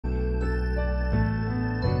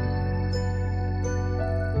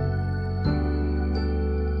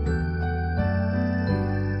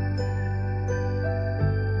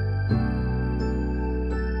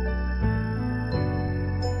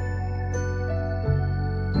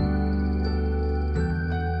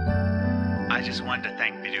I just wanted to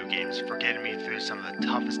thank video games for getting me through some of the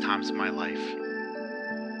toughest times of my life.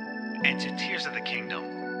 And to Tears of the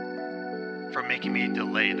Kingdom for making me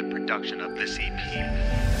delay the production of this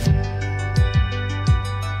EP.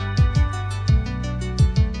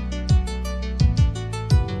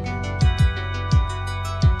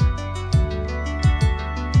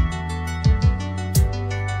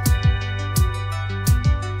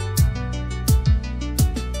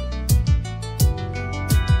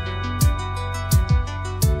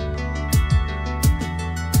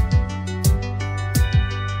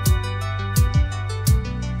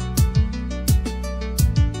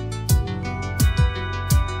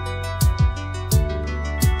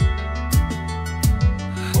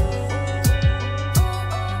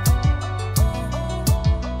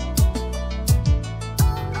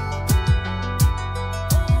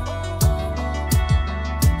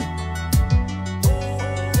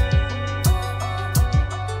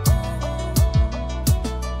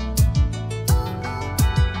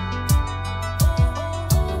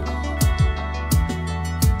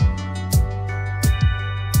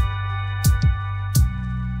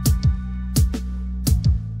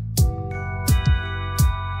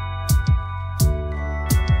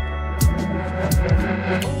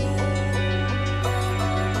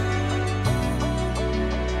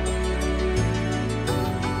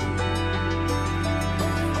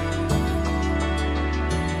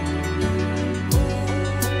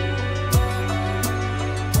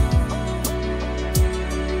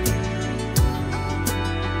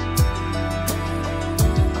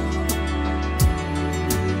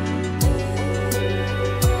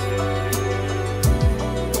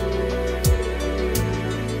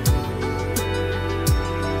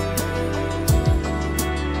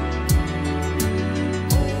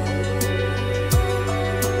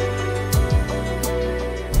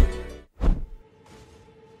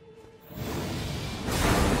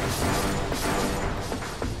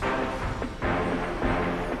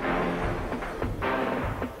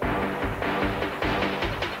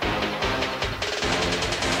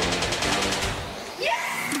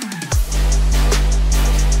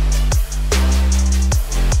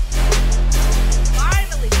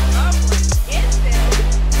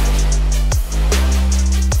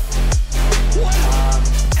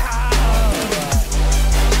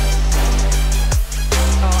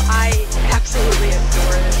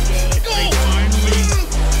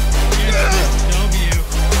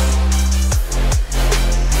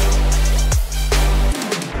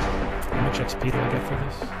 XP do I get for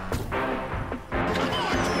this?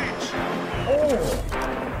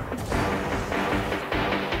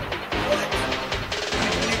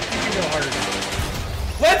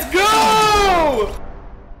 Let's go!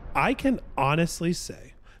 I can honestly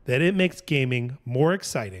say that it makes gaming more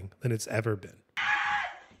exciting than it's ever been.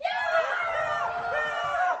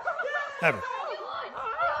 Ever.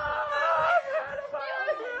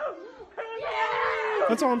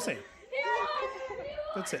 That's all I'm saying.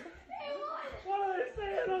 That's it.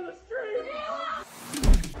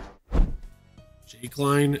 Jake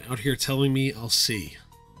Line out here telling me I'll see.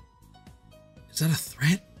 Is that a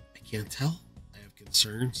threat? I can't tell. I have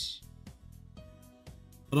concerns.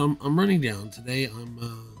 But I'm running down. Today I'm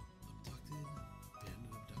abducted,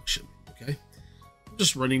 abandoned abduction, okay? I'm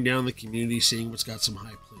just running down the community, seeing what's got some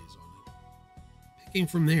high plays on it. Picking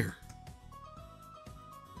from there.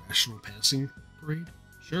 Rational passing parade?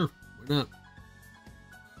 Sure, why not?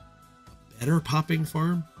 A better popping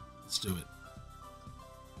farm? Let's do it.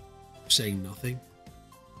 You're saying nothing?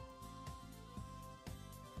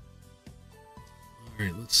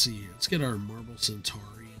 Alright, let's see here. Let's get our Marble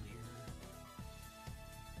Centauri in here.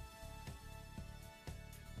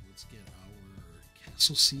 Let's get our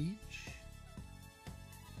Castle Siege.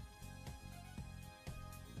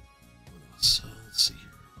 What else? Let's see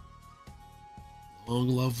here. Long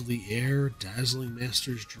Lovely Air, Dazzling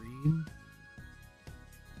Master's Dream.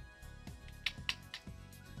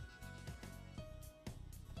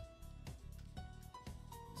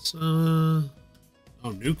 Let's, oh,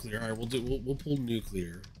 nuclear. All right, we'll pull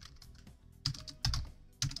nuclear.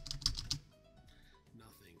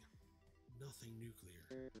 Nothing nuclear.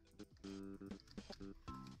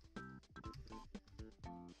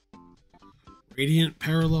 Radiant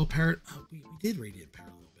parallel parrot. Oh, we did radiant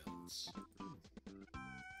parallel balance.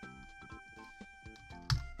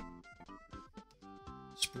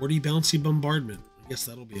 Sporty bouncy bombardment. I guess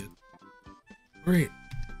that'll be it. All right,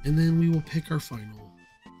 and then we will pick our final.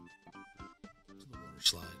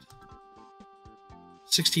 Slide.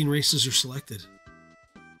 16 races are selected.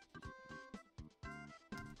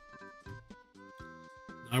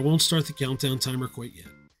 I won't start the countdown timer quite yet.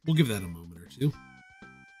 We'll give that a moment or two.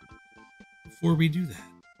 before we do that,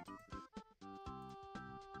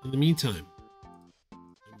 in the meantime,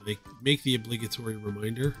 I'm going to make the obligatory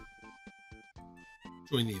reminder.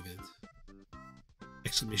 Join the event.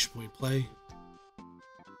 Exclamation point play.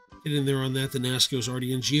 Get in there on that. The NASCO's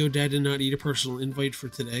already in. Geodad did not need a personal invite for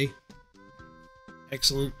today.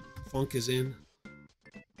 Excellent. Funk is in.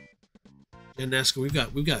 And NASCO,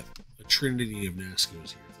 we've got a trinity of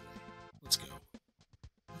NASCO's here today. Let's go.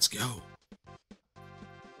 Let's go.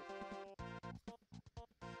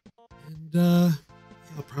 And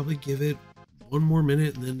I'll probably give it one more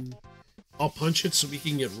minute and then I'll punch it so we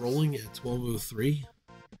can get rolling at 12:03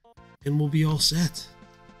 and we'll be all set.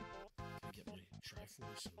 Get my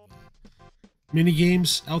Triforce of mini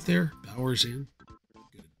games out there. Bauer's in.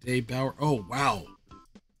 Good day, Bauer. Oh, wow.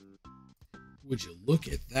 Would you look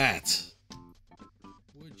at that?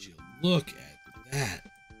 Would you look at that?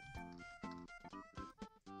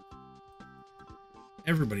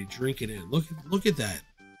 Everybody drink it in. Look at that.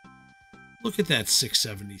 Look at that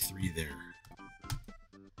 673 there.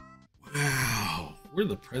 Wow. We're in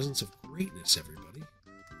the presence of greatness, everybody.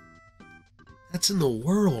 That's in the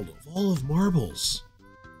world of all of marbles.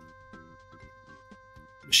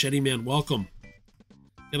 Machete Man, welcome.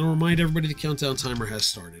 Gonna remind everybody the countdown timer has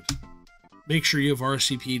started. Make sure you have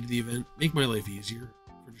RSVP to the event. Make my life easier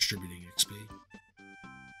for distributing XP.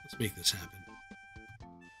 Let's make this happen.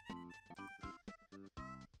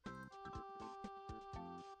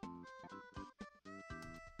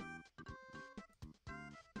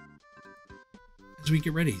 As we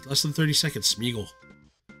get ready, less than 30 seconds, Smeagol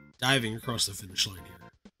diving across the finish line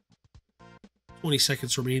here. 20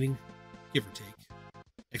 seconds remaining, give or take.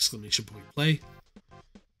 Exclamation point play.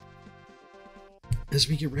 As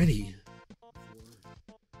we get ready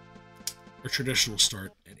for our traditional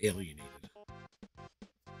start at Alienated.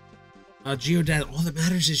 Geodad, all that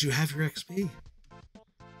matters is you have your XP.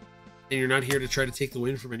 And you're not here to try to take the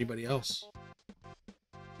win from anybody else.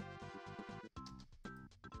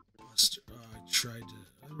 Buster,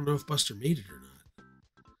 I don't know if Buster made it or not.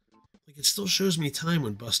 Like, it still shows me time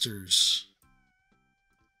when Buster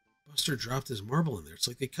dropped his marble in there. It's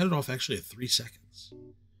like they cut it off actually at 3 seconds.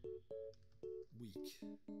 Weak.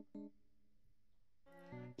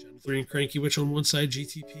 Channel 3 and Cranky Witch on one side,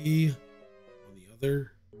 GTP on the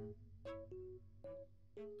other.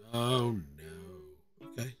 Oh no.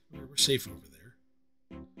 Okay, we're safe over there.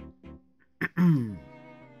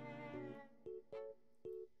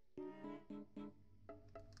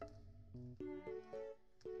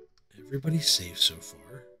 Everybody's safe so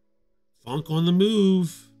far. Funk on the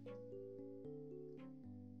move.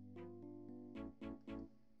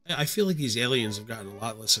 I feel like these aliens have gotten a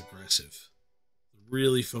lot less aggressive.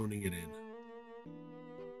 Really phoning it in.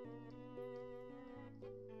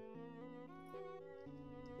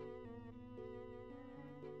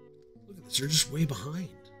 Look at this, they're just way behind.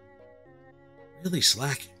 Really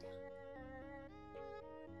slacking.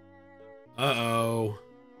 Uh-oh.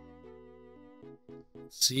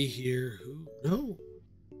 Let's see here. Who? No.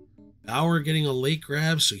 Bauer getting a late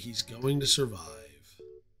grab, so he's going to survive.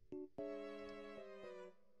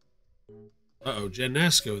 Uh-oh, Jen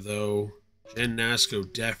Nasco, though. Jen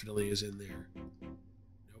Nasco definitely is in there.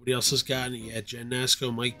 Nobody else has gotten it yet. Jen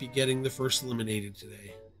Nasco might be getting the first eliminated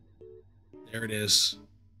today. There it is.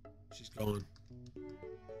 She's gone.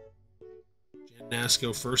 Jen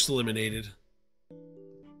Nasco, first eliminated.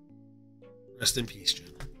 Rest in peace,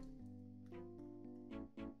 Jen.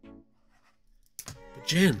 But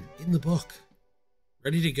Jen, in the book.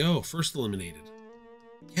 Ready to go. First eliminated.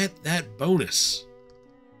 Get that bonus.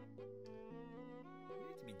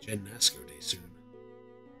 Jen Nasco Day soon.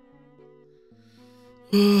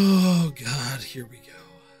 Oh God, here we go.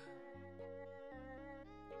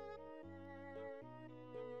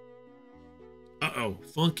 Uh-oh,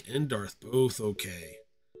 Funk and Darth both okay.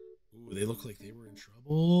 Ooh, they look like they were in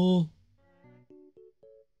trouble.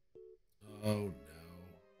 Oh no.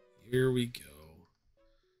 Here we go.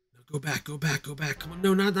 Now go back, go back, go back. Come on,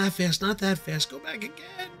 no, not that fast, not that fast. Go back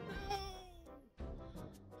again.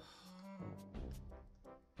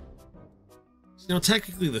 Now,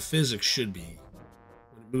 technically, the physics should be,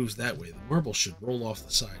 when it moves that way, the marble should roll off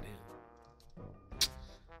the side in.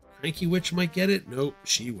 Cranky Witch might get it. Nope,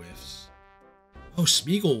 she whiffs. Oh,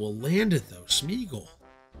 Smeagol will land it, though. Smeagol.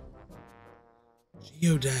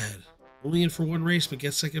 Geodad. Only in for one race, but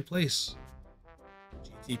gets second place.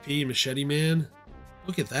 GTP, Machete Man.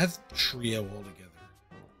 Look at that trio all together.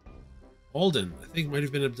 Alden, I think, might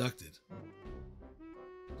have been abducted.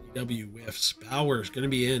 DW whiffs. Bauer's going to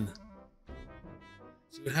be in.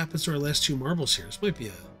 See what happens to our last two marbles here. This might be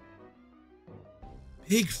a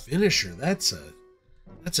big finisher. That's a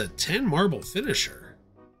 10 marble finisher.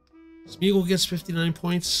 Smeagol gets 59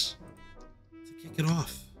 points to kick it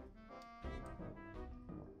off.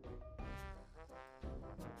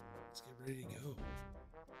 Let's get ready to go.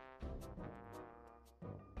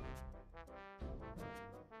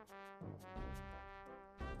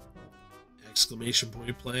 Exclamation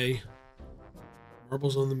point play.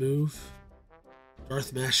 Marbles on the move.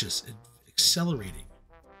 Darth Mash's accelerating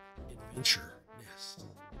adventure nest.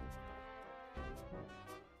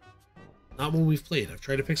 Not one we've played. I've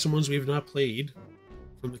tried to pick some ones we've not played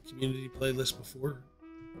from the community playlist before.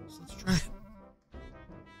 So let's try it.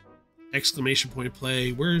 Exclamation point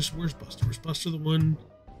play. Where's Buster? Was Buster the one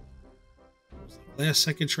who was like last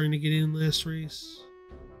second trying to get in last race?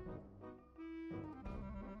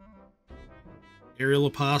 Ariel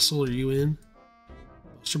Apostle, are you in?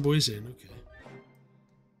 Buster Boy's in, okay.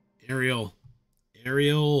 Ariel.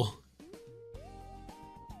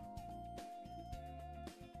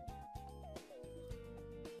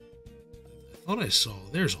 I thought I saw.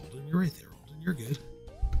 There's Alden. You're right there, Alden. You're good.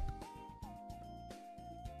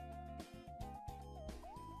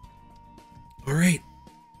 All right.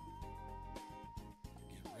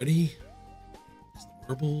 Get ready. As the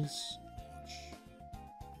marbles launch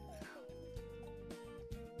now.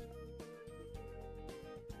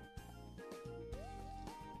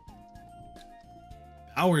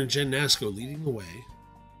 Bauer and Jen Nasco leading the way.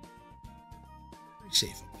 Pretty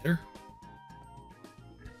safe up there.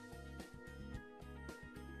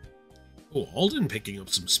 Oh, Alden picking up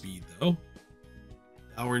some speed, though.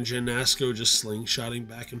 Bauer and Jen Nasco just slingshotting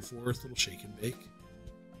back and forth. Little shake and bake.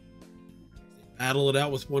 They battle it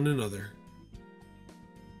out with one another.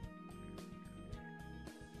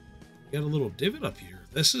 We got a little divot up here.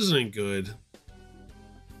 This isn't good.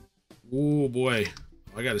 Oh, boy.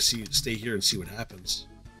 I gotta stay here and see what happens.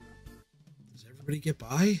 Does everybody get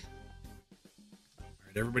by?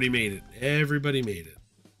 Alright, everybody made it. Everybody made it.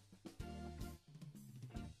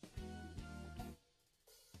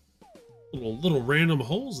 Little random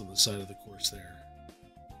holes in the side of the course there.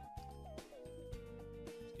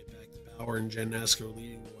 Let's get back to Bauer and Jen Nasco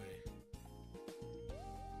leading the way.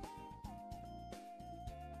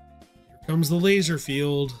 Here comes the laser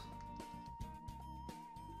field.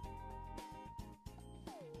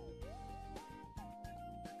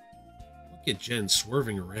 Look at Jen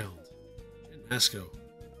swerving around. Jen Nasco.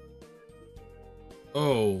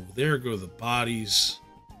 Oh, there go the bodies.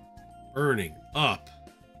 Burning up.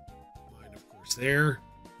 Mine, of course, there.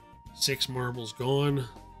 6 marbles gone. Not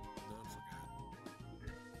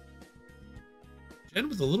forgotten. Jen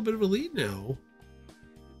with a little bit of a lead now.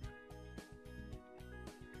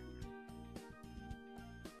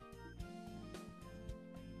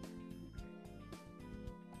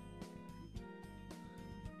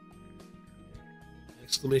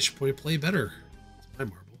 Exclamation point, play better. It's my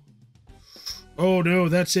marble. Oh no,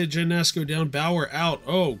 that's it. Jen Nasco down, Bauer out.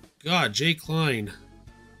 Oh god, Jay Klein.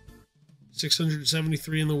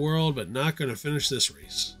 673 in the world, but not going to finish this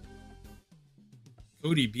race.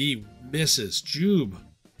 Cody B misses. Jube.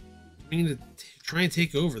 Try and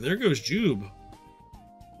take over. There goes Jube.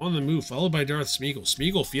 On the move, followed by Darth Smeagol.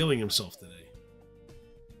 Smeagol feeling himself today.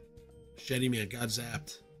 Machete Man got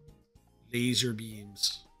zapped. Laser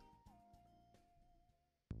beams.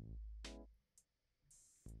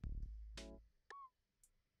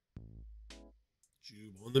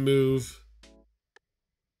 Jube on the move.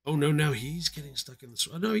 Oh no, now he's getting stuck in the...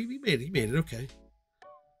 Oh no, he made it, okay.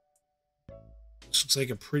 This looks like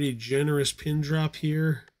a pretty generous pin drop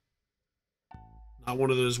here. Not one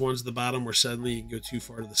of those ones at the bottom where suddenly you can go too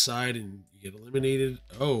far to the side and you get eliminated.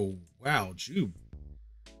 Oh, wow, Jube.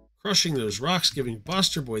 Crushing those rocks, giving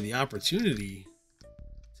Buster Boy the opportunity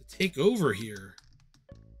to take over here.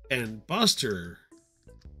 And Buster's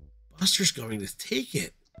going to take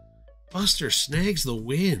it. Buster snags the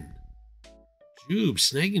win. Jube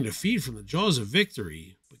snagging defeat from the jaws of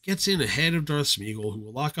victory, but gets in ahead of Darth Smeagol, who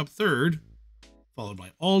will lock up third, followed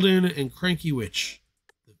by Alden and Cranky Witch.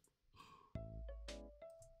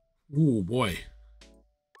 Ooh, boy.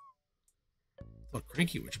 I thought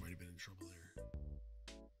Cranky Witch might have been in trouble there.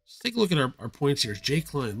 Let's take a look at our points here. Jay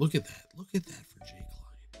Klein, look at that. Look at that for Jay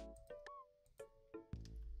Klein.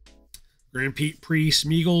 Grand Prix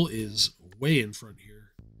Smeagol is way in front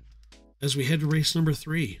here as we head to race number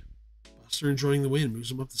 3. Buster enjoying the win, moves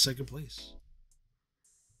him up to second place.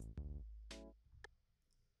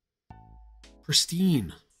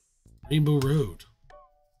 Pristine. Rainbow Road.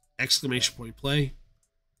 Exclamation point play.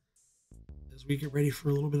 As we get ready for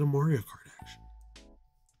a little bit of Mario Kart action.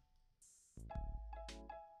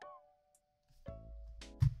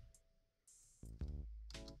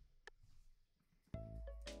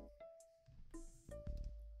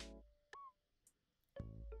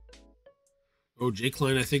 Oh, Jay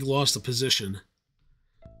Klein, I think, lost the position.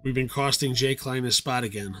 We've been costing Jay Klein his spot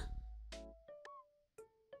again.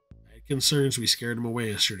 I had concerns we scared him away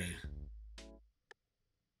yesterday.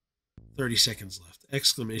 30 seconds left.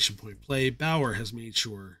 Exclamation point play. Bauer has made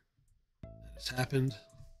sure that has happened.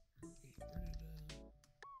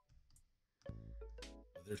 Oh,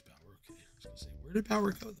 there's Bauer. Okay. I was going to say, where did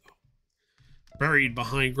Bauer go, though? Buried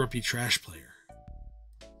behind Grumpy Trash Player.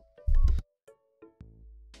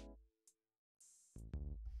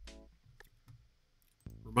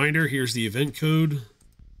 Reminder, here's the event code.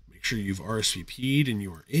 Make sure you've RSVP'd and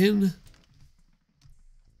you are in.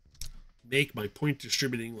 Make my point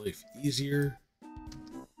distributing life easier.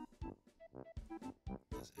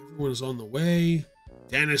 As everyone is on the way.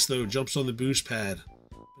 Dennis, though, jumps on the boost pad,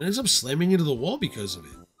 but ends up slamming into the wall because of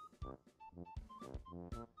it.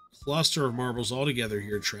 Cluster of marbles all together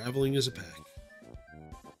here, traveling as a pack.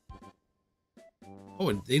 Oh,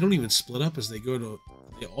 and they don't even split up as they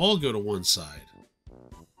all go to one side.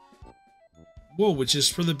 Whoa, which is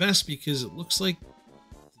for the best because it looks like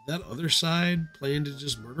that other side planned to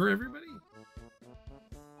just murder everybody?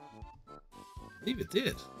 I believe it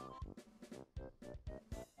did.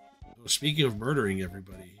 Oh, speaking of murdering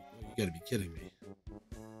everybody, oh, you gotta be kidding me.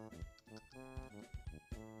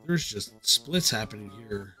 There's just splits happening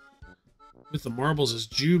here with the marbles as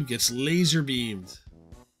Jube gets laser beamed.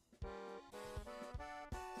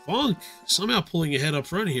 Funk somehow pulling ahead up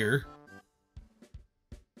front here.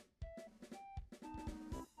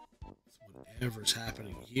 Whatever's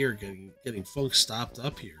happening here, getting Funk stopped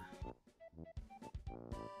up here.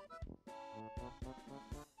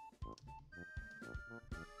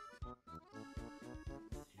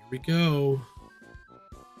 Here we go.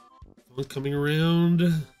 Funk coming around. Round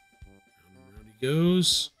and round he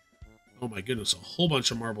goes. Oh my goodness, a whole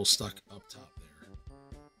bunch of marbles stuck up top there.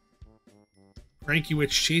 Cranky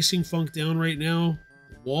Witch chasing Funk down right now.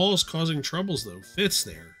 The wall's causing troubles though. Fitz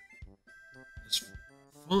there.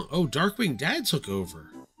 Oh, Darkwing Dad took over.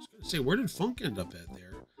 I was going to say, where did Funk end up at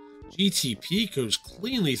there? GTP goes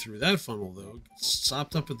cleanly through that funnel, though. Gets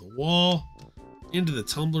stopped up at the wall. Into the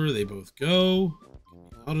tumbler they both go.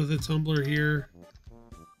 Out of the tumbler here.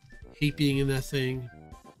 Hate being in that thing.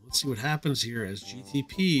 Let's see what happens here as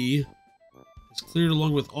GTP is cleared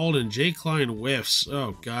along with Alden. Jay Klein whiffs.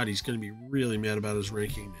 Oh, God, he's going to be really mad about his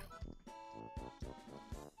ranking now.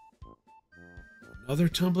 Another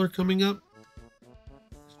tumbler coming up.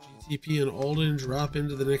 GTP and Alden drop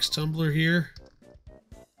into the next tumbler here.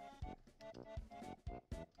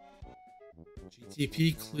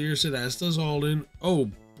 GTP clears it, as does Alden.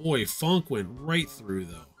 Oh boy, Funk went right through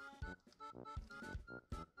though.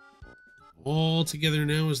 All together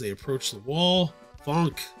now as they approach the wall.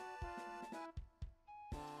 Funk.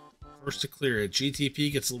 First to clear it.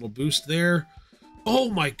 GTP gets a little boost there. Oh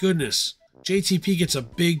my goodness. JTP gets a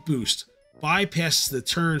big boost. Bypasses the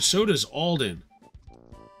turn, so does Alden.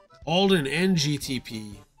 Alden and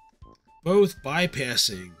GTP both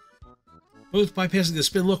bypassing the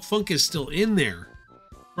spin. Look, Funk is still in there.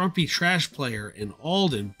 Grumpy Trash Player and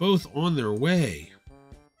Alden both on their way.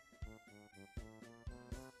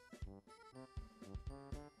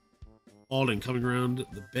 Alden coming around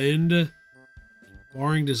the bend.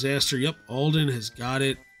 Barring disaster. Yep, Alden has got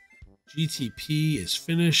it. GTP is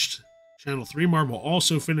finished. Channel 3 marble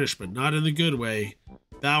also finished, but not in the good way.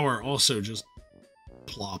 Bauer also just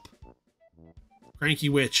plop. Cranky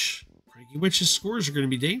Witch. Cranky Witch's scores are going to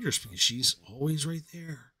be dangerous because she's always right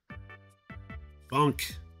there.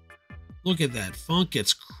 Funk. Look at that. Funk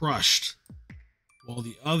gets crushed. While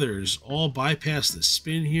the others all bypass the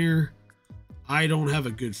spin here. I don't have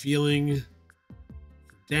a good feeling.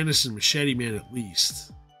 For Dennis and Machete Man at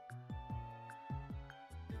least.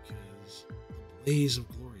 Because the blaze of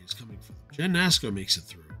glory is coming for them. Jen Nasco makes it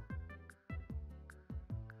through.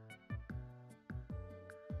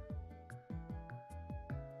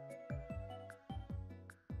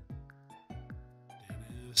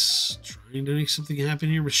 Trying to make something happen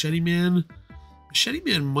here. Machete Man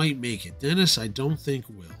might make it. Dennis, I don't think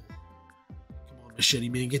will. Come on, Machete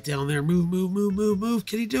Man, get down there. Move, move, move, move, move.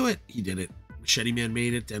 Can he do it? He did it. Machete Man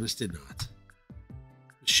made it. Dennis did not.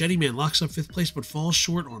 Machete Man locks up 5th place, but falls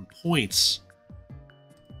short on points.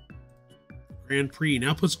 Grand Prix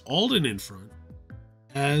now puts Alden in front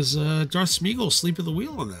as Darth Smeagol asleep at the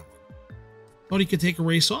wheel on that one. Thought he could take a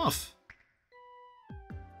race off.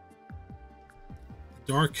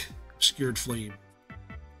 Dark obscured flame.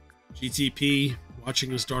 GTP watching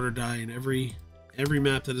his daughter die in every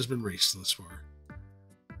map that has been raced thus far.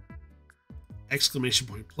 Exclamation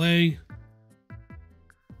point play.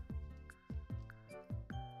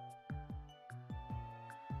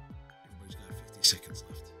 Everybody's got 50 seconds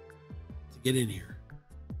left to get in here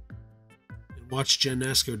and watch Jen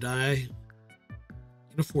Nasco die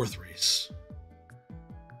in a 4th race.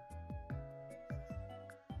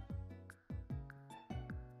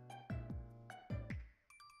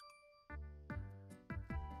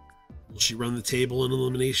 Will she run the table in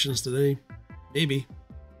eliminations today? Maybe.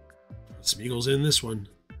 Smeagol's in this one.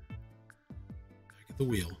 Back at the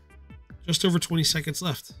wheel. Just over 20 seconds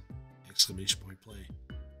left. Exclamation point play.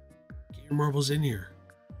 Get your marbles in here.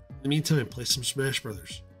 In the meantime, play some Smash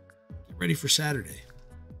Brothers. Get ready for Saturday.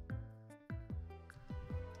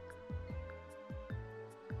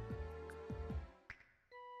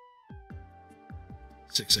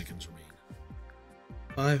 Six seconds remain.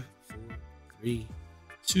 5, 4, 3,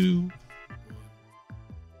 2, 1,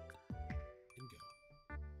 and go.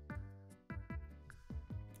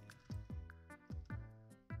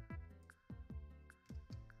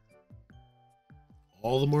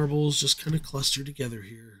 All the marbles just kind of clustered together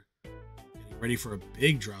here. Getting ready for a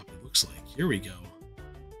big drop, it looks like. Here we go.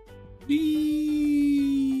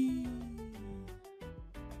 Whee!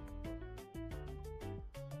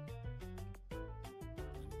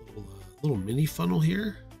 Little mini funnel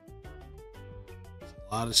here. There's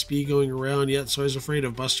a lot of speed going around, yet so I was afraid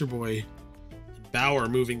of Buster Boy and Bauer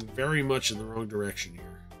moving very much in the wrong direction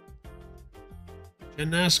here.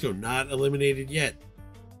 Jen Nasco not eliminated yet.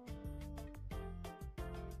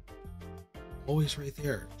 Always right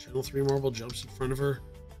there. Channel 3 marble jumps in front of her,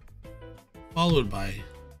 followed by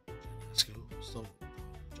Jen Nasco. Still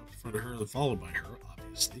jumped in front of her and followed by her,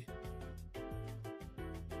 obviously.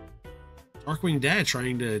 Darkwing Dad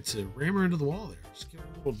trying to ram her into the wall there. Just give her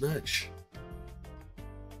a little nudge.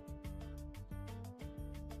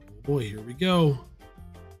 Oh boy, here we go.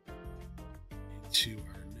 Into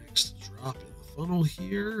our next drop in the funnel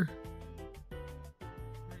here.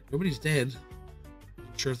 Right, nobody's dead.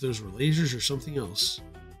 Not sure if those were lasers or something else.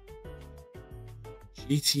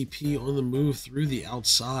 GTP on the move through the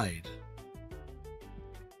outside.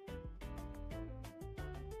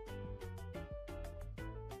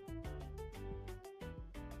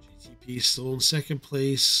 GTP still in second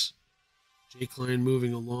place. Jay Klein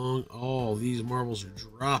moving along. Oh, these marbles are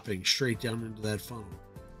dropping straight down into that funnel.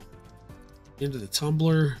 Into the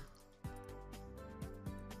tumbler.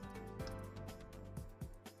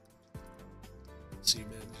 Let's see who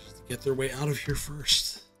manages to get their way out of here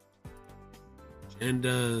first. Jen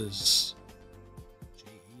does.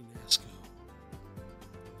 J.E. Nasco.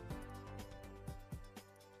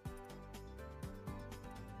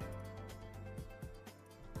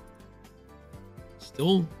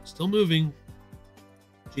 Still moving.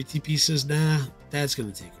 GTP says, nah, Dad's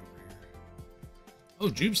gonna take over here. Oh,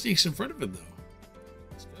 Jube sneaks in front of him, though.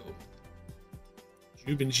 Let's go.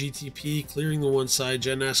 Jube and GTP clearing the one side.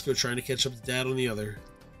 Jen Nasco trying to catch up to Dad on the other.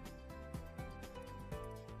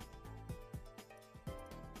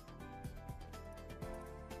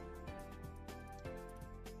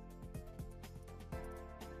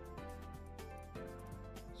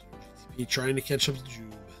 So GTP trying to catch up to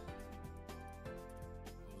Jube.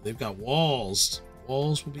 They've got walls.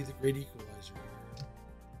 Walls will be the great equalizer here.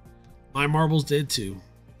 My marbles did too.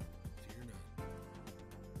 Fear not.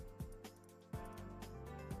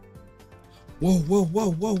 Whoa, whoa,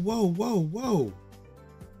 whoa, whoa, whoa, whoa, whoa.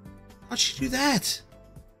 How'd she do that?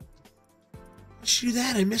 How'd she do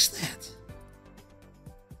that? I missed that.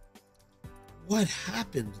 What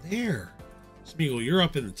happened there? Smeagol, you're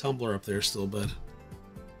up in the tumbler up there still, bud.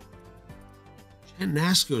 Jen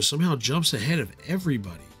Nasco somehow jumps ahead of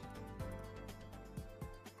everybody.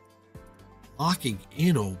 Locking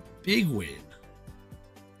in a big win.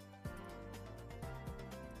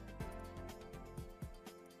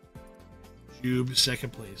 Jube,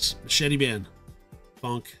 second place. Machete Man,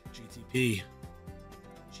 Funk, GTP.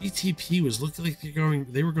 GTP was looking like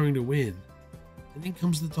they were going to win. And then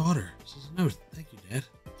comes the daughter. Says, no, thank you, Dad.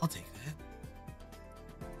 I'll take that.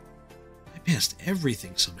 I passed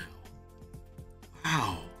everything somehow.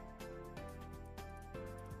 Wow.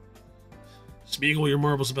 Smeagol, your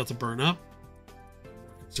marble's about to burn up.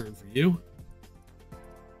 Concern for you.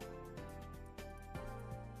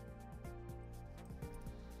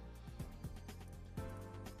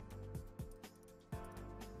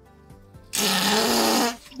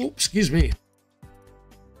 Oops, excuse me.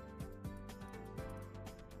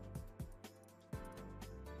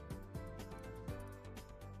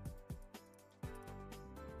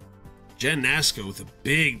 Jen Nasco with a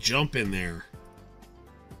big jump in there.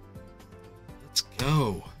 Let's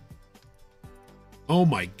go. Oh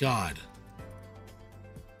my god.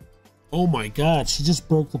 Oh my god, she just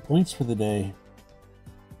broke the points for the day.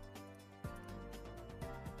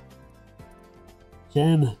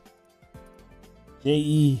 Jen.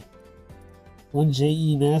 J.E. One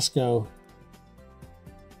J.E. Nasco,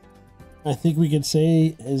 I think we could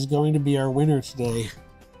say, is going to be our winner today.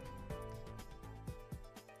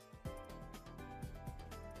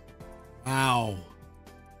 Wow.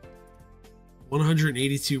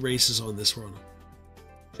 182 races on this run.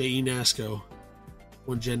 J.E. Nasco.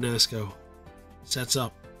 One Jen Nasco. Sets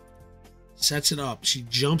it up. She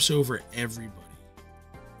jumps over everybody.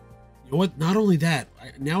 You know what? Not only that,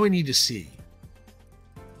 now I need to see.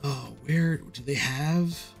 Oh, where do they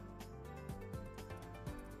have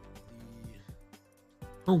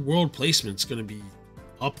her world placement's going to be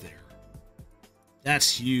up there?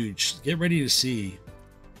 That's huge. Get ready to see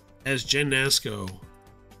as Jen Nasco.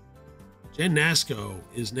 Jen Nasco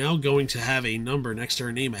is now going to have a number next to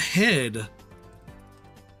her name ahead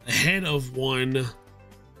of one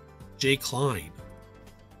Jay Klein.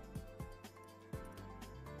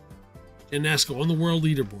 Jen Nasco on the world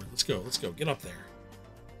leaderboard. Let's go. Get up there.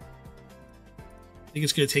 I think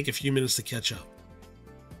it's going to take a few minutes to catch up.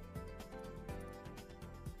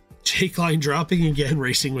 Jay Klein dropping again,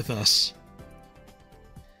 racing with us.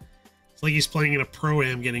 It's like he's playing in a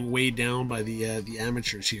pro-am, getting weighed down by the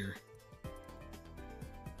amateurs here.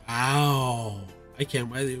 Wow. I can't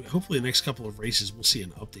wait. Hopefully the next couple of races we'll see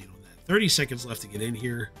an update on that. 30 seconds left to get in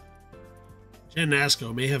here. Jen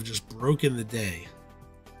Nasco may have just broken the day.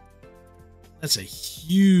 That's a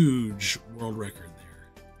huge world record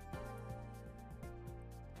there.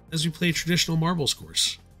 As we play traditional marbles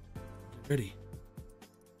course. Get ready.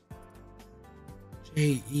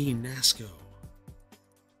 J.E. Nasco.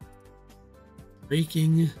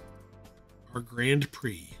 Breaking our Grand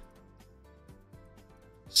Prix.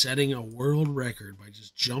 Setting a world record by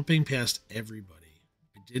just jumping past everybody.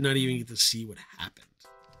 I did not even get to see what happened.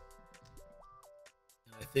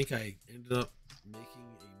 And I think I ended up making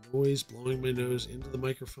a noise, blowing my nose into the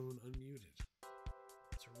microphone unmuted.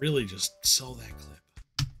 To really just sell that clip.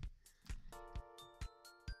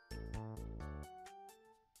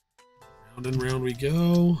 Round and round we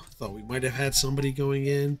go. Thought we might have had somebody going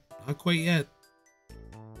in. Not quite yet.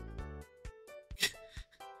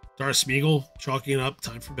 Darth Smeagol chalking it up.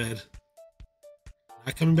 Time for bed.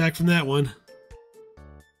 Not coming back from that one.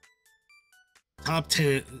 Top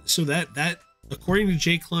 10. So that according to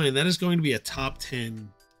Jay Klein, that is going to be a top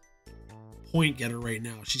 10 point getter right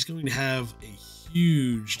now. She's going to have a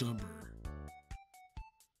huge number.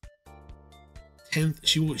 10th.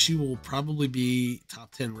 She will probably be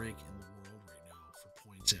top 10 rank in the world right now for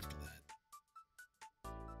points after that.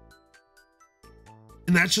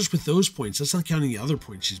 And that's just with those points. That's not counting the other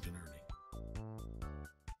points she's been earning.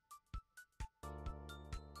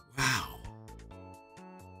 Wow.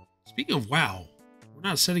 Speaking of wow, we're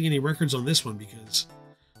not setting any records on this one because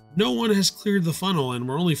no one has cleared the funnel and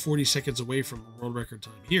we're only 40 seconds away from the world record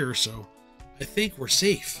time here, so I think we're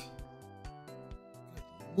safe. Good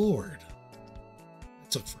Lord.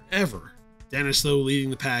 That took forever. Dennis, though, leading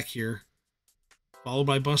the pack here. Followed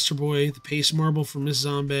by Buster Boy, the pace marble from Miss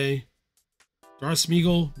Zombie. Darth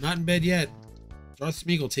Smeagol, not in bed yet. Darth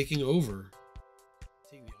Smeagol taking over.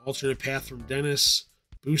 Taking the alternate path from Dennis.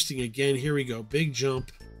 Boosting again. Here we go. Big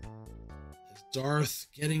jump. As Darth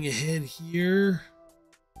getting ahead here.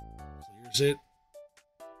 Clears it.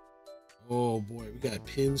 Oh boy, we got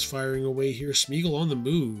pins firing away here. Smeagol on the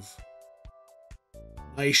move.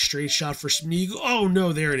 Nice straight shot for Smeagol. Oh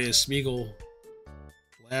no, there it is. Smeagol.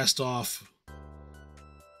 Blast off.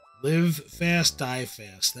 Live fast, die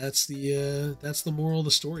fast. That's the moral of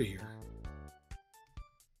the story here.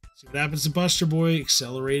 See what happens to Buster Boy,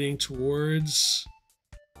 accelerating towards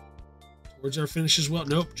our finish as well.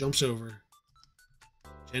 Nope, jumps over.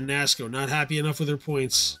 Jen Nasco not happy enough with her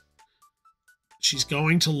points. She's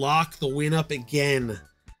going to lock the win up again.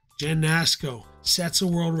 Jen Nasco sets a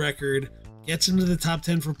world record, gets into the top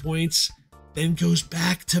 10 for points, then goes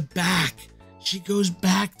back to back. She goes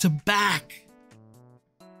back to back.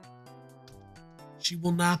 She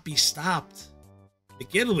will not be stopped.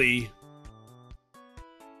 McItaly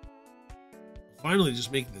finally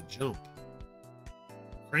just making the jump.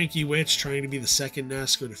 Cranky Witch trying to be the second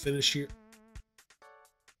Nasco to finish here.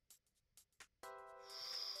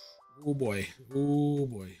 Oh boy. Oh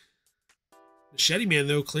boy. Machete Man,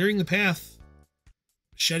 though, clearing the path.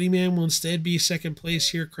 Machete Man will instead be second place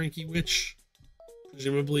here. Cranky Witch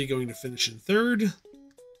presumably going to finish in third.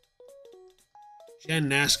 Jen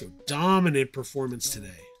Nasco, dominant performance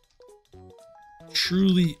today.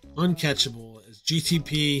 Truly uncatchable as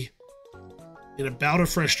GTP in a bout of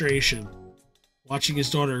frustration, watching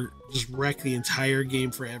his daughter just wreck the entire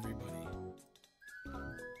game for everybody.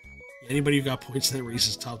 Anybody who got points in that race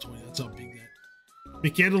is top 20. That's how big that.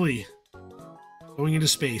 McItaly going into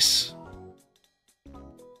space.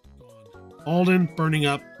 Gone. Alden burning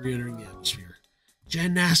up, re-entering the atmosphere.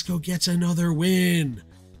 Jen Nasco gets another win.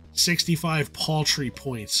 65 paltry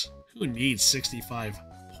points. Who needs 65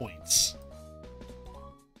 points?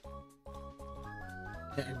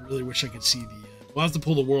 I really wish I could see the... we'll have to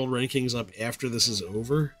pull the world rankings up after this is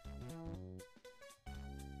over.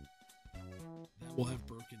 That will have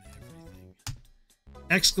broken everything.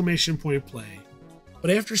 Exclamation point play.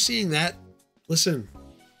 But after seeing that, listen,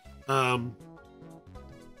 you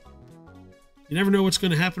never know what's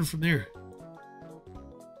going to happen from there.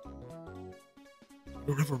 We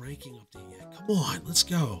don't have a ranking update yet. Come on, let's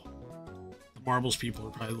go. The Marbles people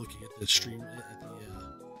are probably looking at the stream, at the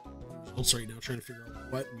results right now, trying to figure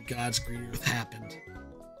out what in God's green earth happened.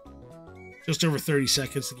 Just over 30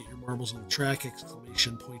 seconds to get your marbles on the track.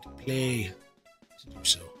 Exclamation point play to do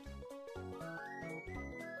so.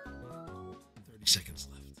 30 seconds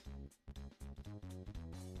left.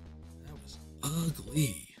 That was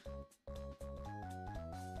ugly.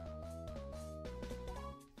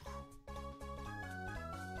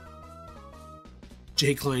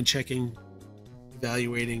 Jay Klein checking,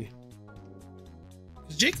 evaluating.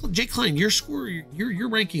 Jay Klein, your score, your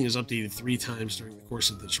ranking is updated 3 times during the course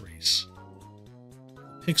of this race.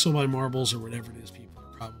 Pixel by marbles or whatever it is, people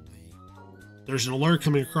are probably... There's an alert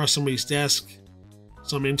coming across somebody's desk.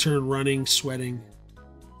 Some intern running, sweating.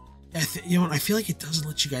 You know what? I feel like it doesn't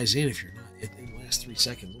let you guys in if you're not in the last 3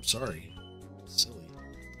 seconds. I'm sorry. It's silly.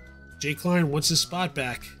 Jay Klein wants his spot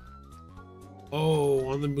back. Oh,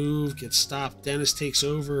 on the move, gets stopped. Dennis takes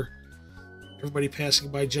over. Everybody passing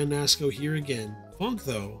by Jen Nasco here again. Funk,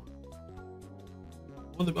 though.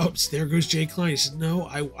 On the, oh, there goes Jay Klein. He says, no,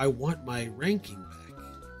 I want my ranking back.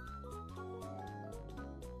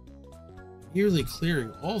 Nearly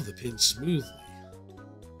clearing all the pins smoothly.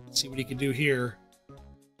 Let's see what he can do here.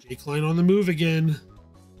 Jay Klein on the move again.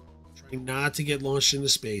 Trying not to get launched into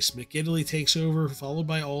space. McIdley takes over, followed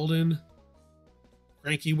by Alden.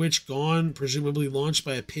 Cranky Witch gone, presumably launched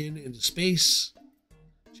by a pin into space.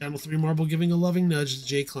 Channel 3 Marble giving a loving nudge to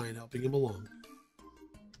Jay Klein, helping him along.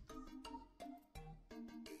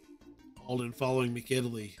 Alden following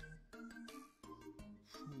McIdley.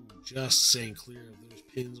 Just staying clear of those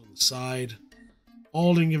pins on the side.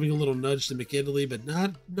 Alden giving a little nudge to McIdley, but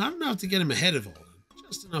not enough to get him ahead of Alden.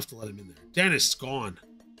 Just enough to let him in there. Dennis is gone.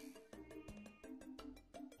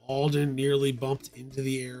 Alden nearly bumped into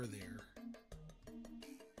the air there.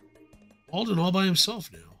 Alden all by himself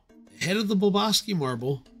now. Ahead of the Bulboski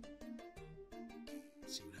marble.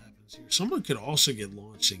 Let's see what happens here. Someone could also get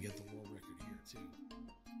launched and get the world record here, too.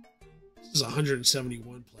 This is a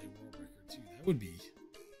 171 play world record, too. That would be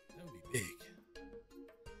big.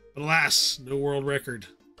 But alas, no world record.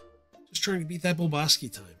 Just trying to beat that Bulboski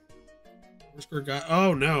time. Where's our guy?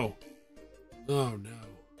 Oh, no. Oh, no.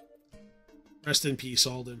 Rest in peace,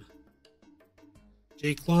 Alden.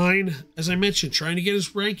 Jay Klein, as I mentioned, trying to get his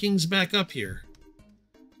rankings back up here.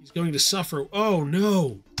 He's going to suffer. Oh,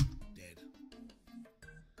 no. Dead.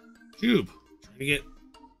 Jube, trying to get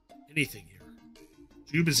anything here.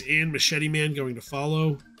 Jube is in. Machete Man going to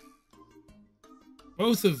follow.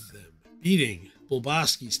 Both of them beating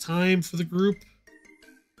Bulboski's time for the group.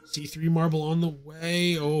 C3 Marble on the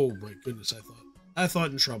way. Oh, my goodness, I thought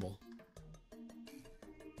in trouble.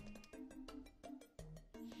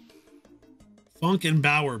 Funk and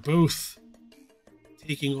Bauer both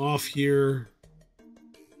taking off here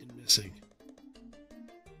and missing.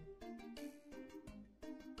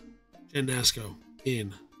 Jen Nasco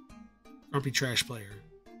in. Grumpy Trash Player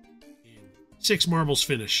in. 6 marbles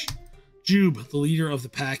finish. Jube, the leader of the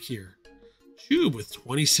pack here. Jube with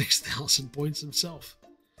 26,000 points himself,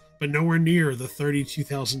 but nowhere near the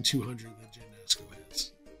 32,200 that Jen Nasco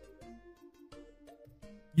has.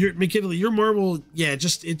 McKinley, your marble, yeah, it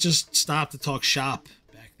just stopped to talk shop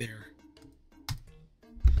back there.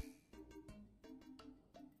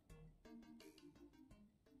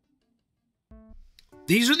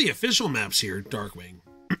 These are the official maps here, Darkwing.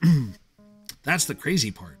 That's the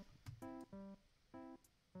crazy part.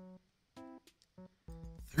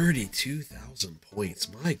 32,000 points.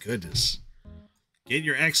 My goodness. Get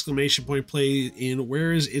your exclamation point play in.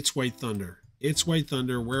 Where is It's White Thunder? It's White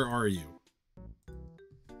Thunder, where are you?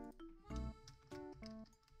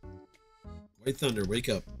 White Thunder, wake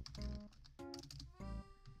up.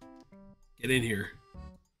 Get in here.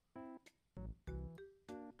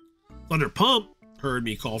 Thunder Pump heard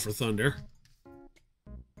me call for Thunder.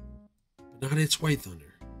 But not It's White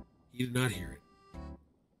Thunder. He did not hear it.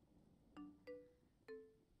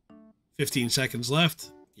 15 seconds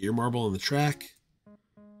left. Get your marble on the track.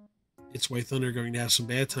 It's White Thunder going to have some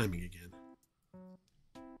bad timing again.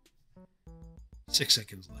 6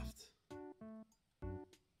 seconds left.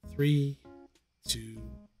 3, 2,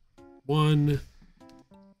 1,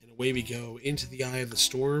 and away we go into the eye of the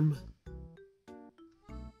storm.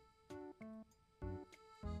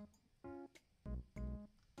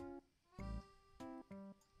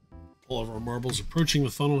 All of our marbles approaching the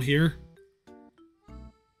funnel here.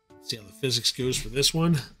 Let's see how the physics goes for this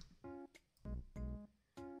one.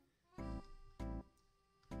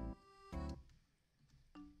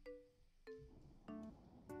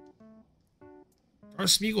 Darth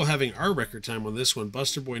Smeagol having our record time on this one.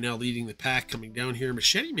 Buster Boy now leading the pack, coming down here.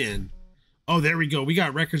 Machete Man. Oh, there we go. We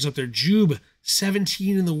got records up there. Jube,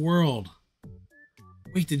 17 in the world.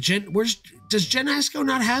 Wait, does Jen Asco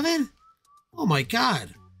not have it? Oh my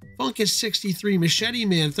God. Funkus 63, Machete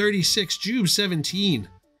Man 36, Jube 17.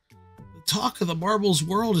 The talk of the marbles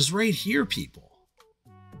world is right here, people.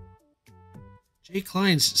 Jay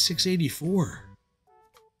Klein's 684.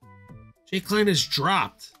 Jay Klein has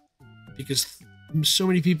dropped because so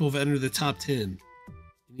many people have entered the top 10 in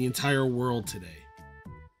the entire world today.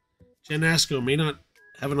 Jen Asco may not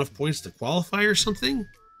have enough points to qualify or something.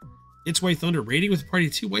 It's White Thunder rating with Party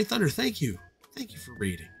 2. White Thunder, thank you. Thank you for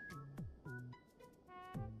rating.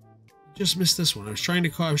 Just missed this one. I was trying to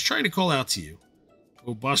call out to you.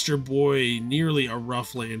 Oh, Buster Boy, nearly a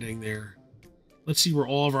rough landing there. Let's see where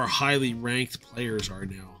all of our highly ranked players are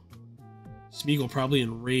now. Smeagol probably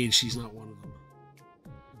enraged she's not one of them.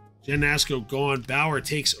 Jen Asco gone. Bauer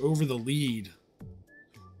takes over the lead.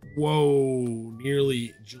 Whoa,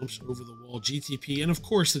 nearly jumps over the wall. GTP, and of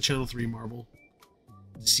course the Channel 3 marble.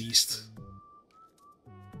 Deceased.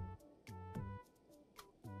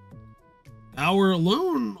 Bauer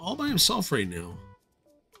alone, all by himself right now.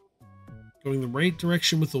 Going the right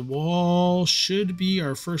direction with the wall. Should be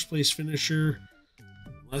our first place finisher.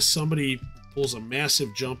 Unless somebody pulls a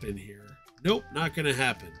massive jump in here. Nope, not going to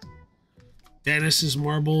happen. Dennis's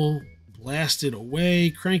marble blasted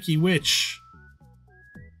away. Cranky Witch.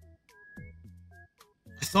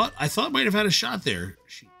 I thought might have had a shot there.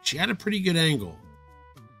 She had a pretty good angle.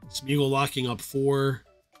 Smeagol locking up 4.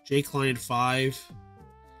 Jay Klein 5.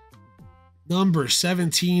 Number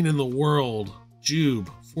 17 in the world. Jube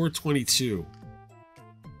 422.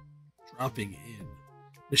 Dropping in.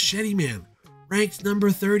 Machete Man ranked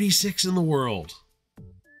number 36 in the world.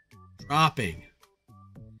 Dropping.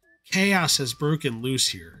 Chaos has broken loose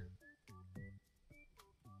here.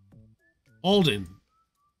 Alden,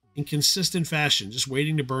 in consistent fashion, just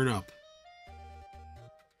waiting to burn up.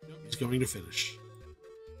 Nope, he's going to finish.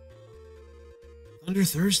 Thunder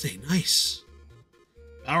Thursday, nice.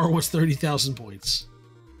 Bauer wants 30,000 points.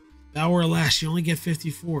 Bauer, alas, you only get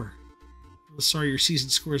 54. I'm sorry, your season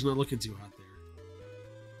score is not looking too hot there.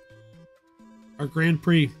 Our Grand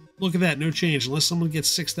Prix, look at that, no change, unless someone gets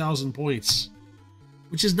 6,000 points.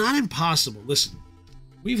 Which is not impossible. Listen,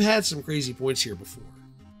 we've had some crazy points here before.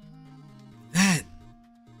 That,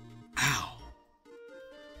 ow.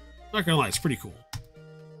 Not gonna lie, it's pretty cool.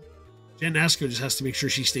 Jen Asco just has to make sure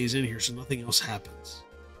she stays in here so nothing else happens.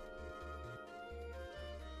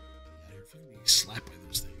 I feel like being slapped by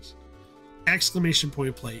those things. Exclamation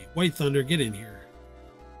point play. White Thunder, get in here.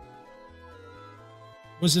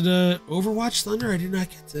 Was it a Overwatch Thunder? I did not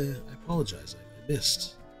get to. I apologize. I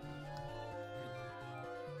missed.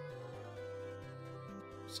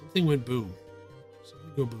 Something went boom.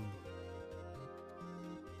 Something go boom.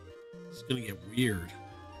 It's gonna get weird.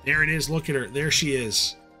 There it is. Look at her. There she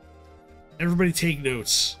is. Everybody take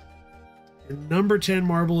notes. Your number 10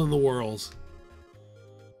 marble in the world.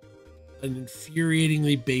 An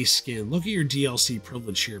infuriatingly base skin. Look at your DLC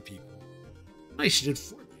privilege here, people. Nice, you did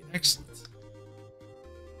Fortnite. Excellent.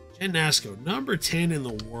 Jen Asco, number 10 in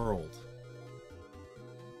the world.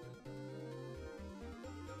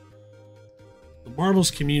 The marbles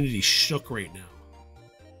community shook right now.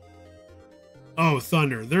 Oh,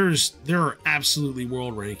 Thunder, there are absolutely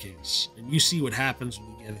world rankings, and you see what happens when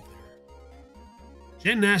you get it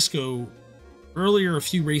there. Jen Asco, earlier a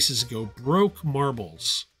few races ago, broke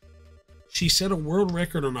marbles. She set a world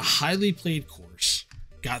record on a highly played course,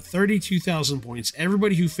 got 32,000 points.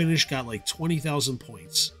 Everybody who finished got like 20,000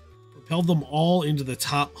 points. Propelled them all into the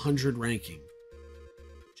top 100 ranking.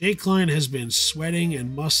 Jay Klein has been sweating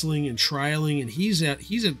and muscling and trialing, and he's at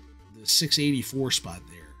the 684 spot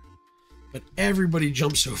there. But everybody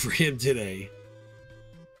jumps over him today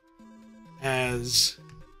as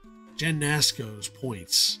Jen Asco's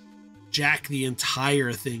points jack the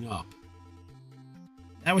entire thing up.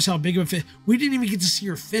 That was how big of a fit. We didn't even get to see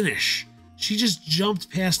her finish. She just jumped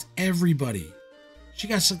past everybody. She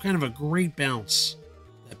got some kind of a great bounce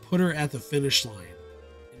that put her at the finish line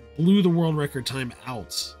and blew the world record time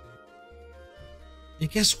out. And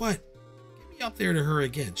guess what? Get me up there to her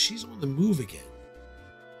again. She's on the move again.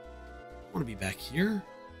 I want to be back here.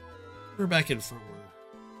 We're back in front.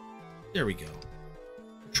 There we go.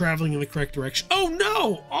 We're traveling in the correct direction. Oh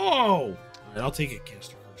no! Oh! Alright, I'll take it,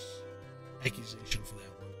 caster curse. Accusation for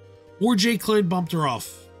that one. Or Jay Klein bumped her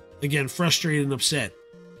off. Again, frustrated and upset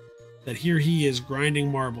that here he is grinding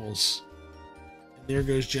marbles. And there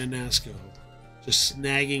goes Jen Nasco, just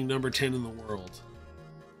snagging number 10 in the world.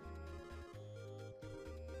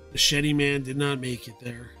 Machete Man did not make it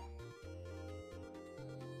there.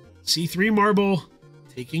 C3 marble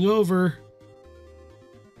taking over.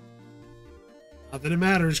 Not that it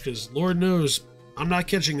matters, because Lord knows I'm not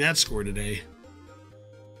catching that score today.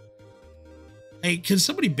 Hey, can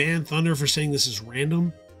somebody ban Thunder for saying this is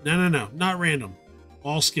random? No, not random.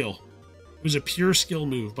 All skill. It was a pure skill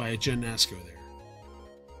move by a Jen Nasco there.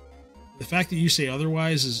 The fact that you say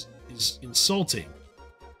otherwise is insulting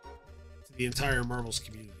to the entire Marbles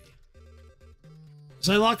community. As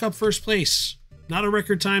I lock up first place. Not a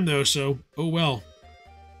record time though, so oh well.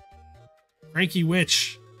 Cranky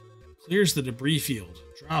Witch clears the debris field,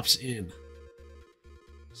 drops in.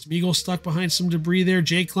 Smeagol stuck behind some debris there.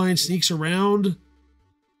 Jay Klein sneaks around,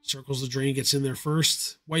 circles the drain, gets in there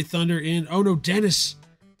first. White Thunder in. Oh no, Dennis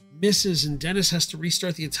misses, and Dennis has to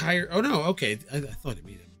restart the entire. Oh no, okay. I thought it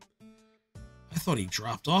made him. I thought he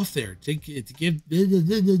dropped off there to give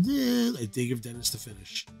Dennis the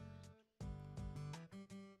finish.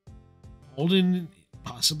 Holden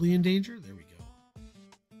possibly in danger. There we go.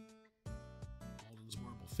 Holden's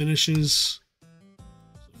marble finishes.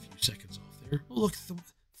 So a few seconds off there. Oh, look,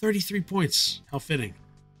 33 points. How fitting.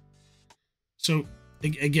 So,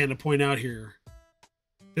 again, to point out here,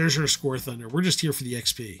 there's her score, Thunder. We're just here for the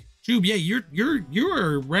XP. Jube, yeah, you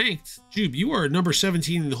are ranked. Jube, you are number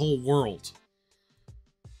 17 in the whole world.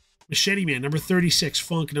 Machete Man, number 36.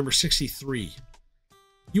 Funk, number 63.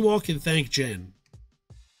 You all can thank Jen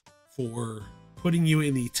for putting you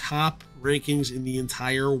in the top rankings in the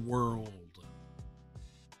entire world.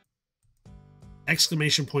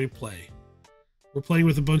 Exclamation point play. We're playing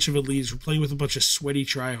with a bunch of elites. We're playing with a bunch of sweaty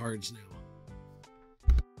tryhards now.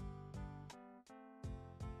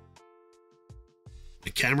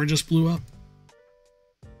 The camera just blew up.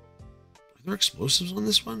 Are there explosives on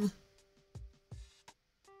this one?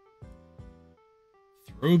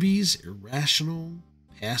 Throwby's Irrational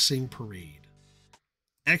Passing Parade.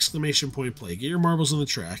 Exclamation point play. Get your marbles on the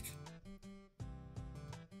track. Let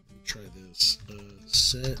me try this.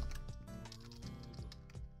 Set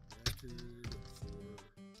record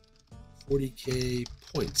for 40k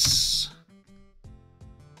points.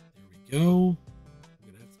 There we go.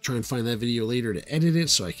 I'm gonna have to try and find that video later to edit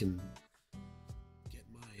it so I can get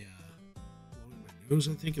my blowing my nose,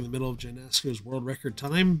 I think, in the middle of Jen Nasco's world record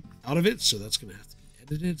time out of it. So that's gonna have to be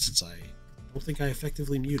edited since I don't think I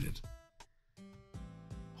effectively muted.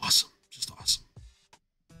 Awesome. Just awesome.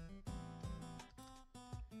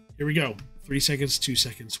 Here we go. 3 seconds, 2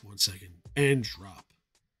 seconds, 1 second, and drop.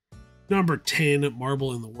 Number 10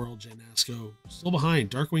 marble in the world, Jen Nasco. Still behind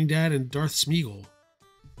Darkwing Dad and Darth Smeagol.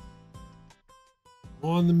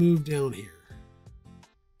 On the move down here.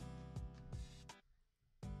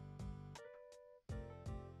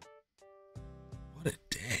 What a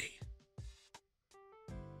day.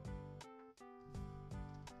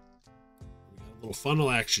 Little funnel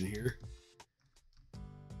action here.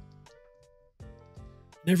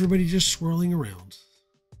 And everybody just swirling around.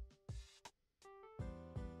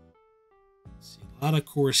 Let's see, a lot of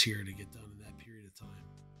course here to get done in that period of time.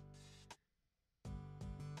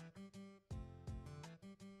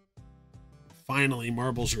 Finally,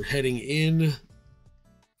 marbles are heading in.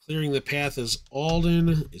 Clearing the path as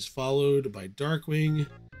Alden is followed by Darkwing,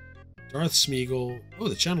 Darth Smeagol. Oh,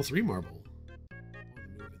 the Channel 3 marble.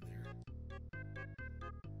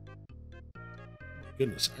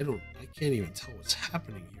 Goodness, I can't even tell what's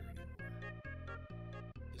happening here anymore.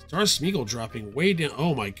 Is Darth Smeagol dropping way down?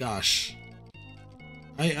 Oh my gosh.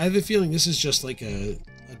 I have a feeling this is just like a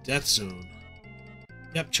death zone.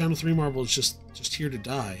 Yep, Channel 3 marble is just here to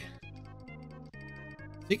die.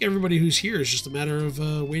 I think everybody who's here is just a matter of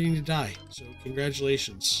waiting to die. So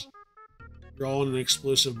congratulations. You're all in an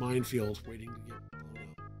explosive minefield waiting to get blown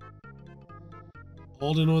up.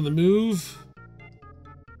 Alden on the move.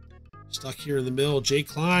 Stuck here in the middle. Jay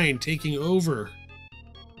Klein taking over.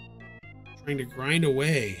 Trying to grind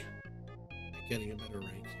away. Getting a better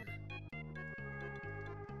rank here.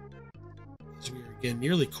 As we are again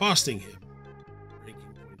nearly costing him ranking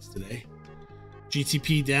points today.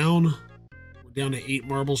 GTP down. We're down to 8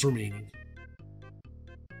 marbles remaining.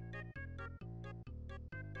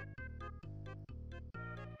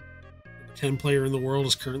 Number 10 player in the world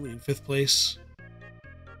is currently in 5th place.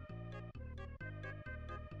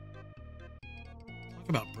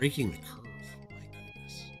 About breaking the curve.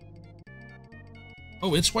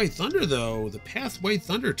 Oh, it's White Thunder, though. The path White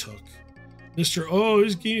Thunder took. Mr. Oh,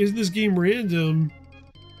 isn't this game random?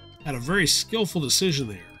 Had a very skillful decision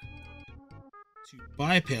there to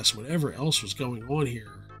bypass whatever else was going on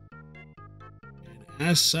here. And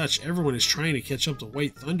as such, everyone is trying to catch up to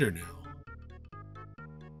White Thunder now.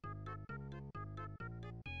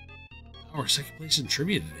 Our second place in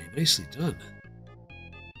trivia today. Nicely done.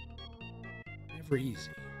 Never easy.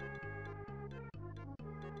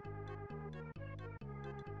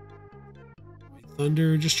 White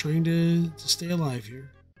Thunder just trying to stay alive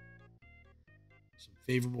here. Some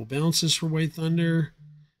favorable bounces for White Thunder.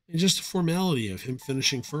 And just a formality of him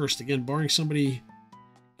finishing first. Again, barring somebody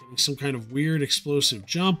getting some kind of weird explosive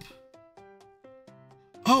jump.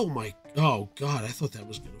 Oh God, I thought that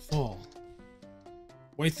was going to fall.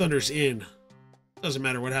 White Thunder's in. Doesn't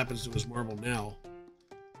matter what happens to his marble now.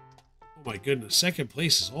 Oh my goodness, second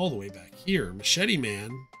place is all the way back here. Machete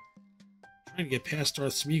Man trying to get past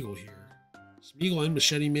Darth Smeagol here. Smeagol and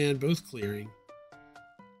Machete Man both clearing.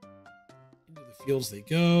 Into the fields they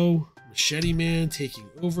go. Machete Man taking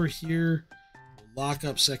over here. Will lock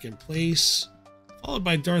up second place. Followed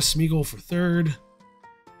by Darth Smeagol for third.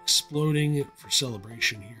 Exploding for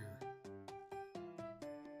celebration here.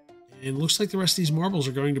 And looks like the rest of these marbles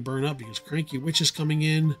are going to burn up because Cranky Witch is coming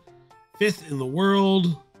in. 5th in the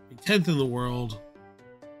world. 10th in the world.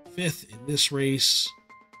 5th in this race.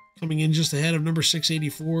 Coming in just ahead of number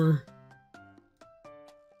 684.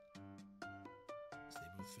 As they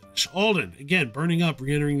both finish. Alden, again, burning up,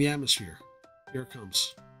 re-entering the atmosphere. Here it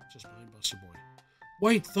comes. Just behind Buster Boy.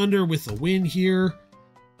 White Thunder with the win here.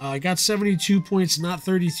 I got 72 points, not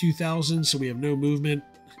 32,000, so we have no movement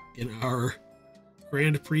in our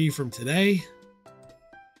Grand Prix from today.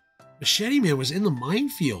 Machete Man was in the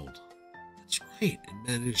minefield. That's right, and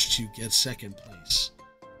managed to get second place.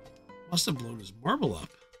 Must have blown his marble up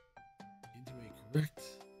into a correct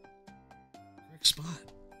spot.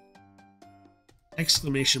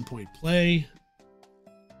 Exclamation point play.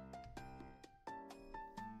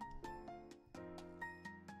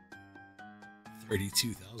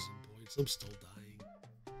 $32,000 points. I'm still dying.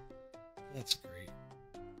 That's great.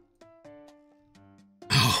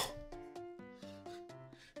 Oh.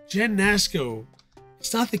 Jen Nasco.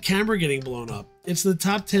 It's not the camera getting blown up. It's the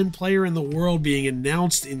top 10 player in the world being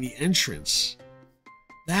announced in the entrance.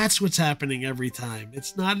 That's what's happening every time.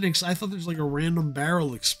 It's not an I thought there's like a random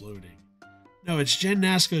barrel exploding. No, it's Jen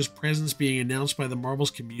Nasco's presence being announced by the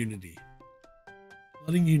Marbles community.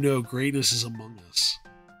 Letting you know greatness is among us.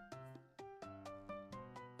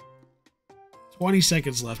 20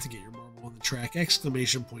 seconds left to get your marble on the track.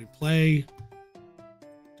 Exclamation point play.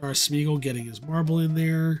 Darth Smeagol getting his marble in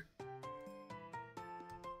there.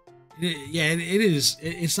 It is.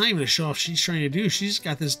 It's not even a show off she's trying to do. She's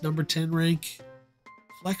got this number 10 rank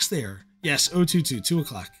flex there. Yes, 022, 2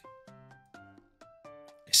 o'clock.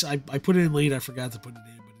 So I put it in late. I forgot to put it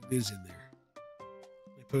in, but it is in there.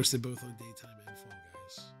 I posted both on Daytime and Fall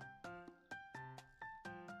Guys.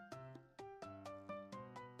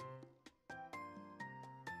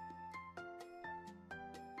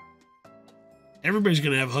 Everybody's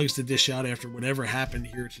going to have hugs to dish out after whatever happened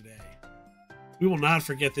here today. We will not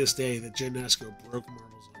forget this day that Jen Nasco broke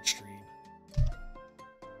marbles on stream.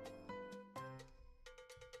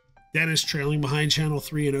 Dennis trailing behind Channel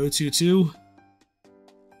 3 and 022.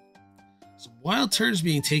 Some wild turns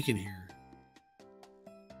being taken here.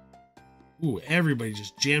 Ooh, everybody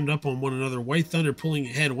just jammed up on one another. White Thunder pulling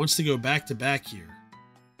ahead, wants to go back to back here.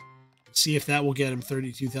 Let's see if that will get him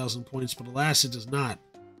 32,000 points, but alas, it does not.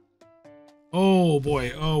 Oh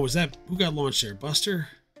boy, oh, was that, who got launched there? Buster?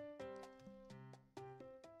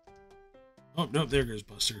 Oh, no, there goes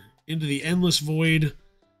Buster. Into the endless void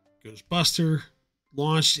goes Buster.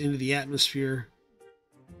 Launched into the atmosphere.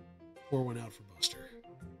 Pour one out for Buster.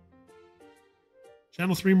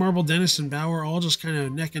 Channel 3 Marble, Dennis and Bauer all just kind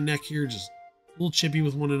of neck and neck here, just a little chippy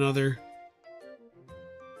with one another.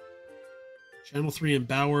 Channel 3 and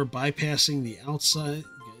Bauer bypassing the outside,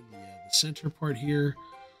 the center part here.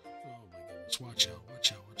 Oh my goodness, watch out,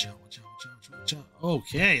 watch out, watch out, watch out, watch out, watch out.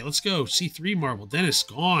 Okay, let's go. C3 Marble, Dennis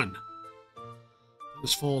gone.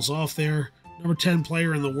 Dennis falls off there. Number 10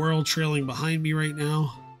 player in the world trailing behind me right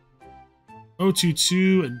now.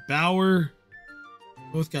 022 and Bauer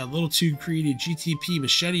both got a little too greedy. GTP,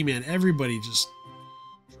 Machete Man, everybody just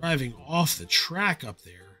driving off the track up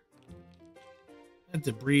there. That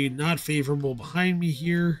debris not favorable behind me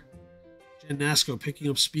here. Jen Nasco picking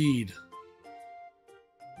up speed.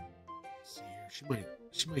 Let's see here.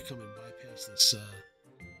 She might come and bypass this. I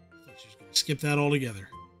thought she was going to skip that altogether.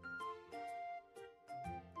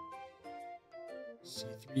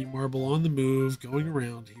 C3 Marble on the move, going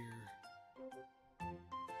around here.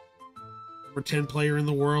 Number 10 player in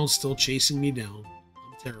the world still chasing me down.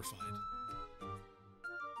 I'm terrified.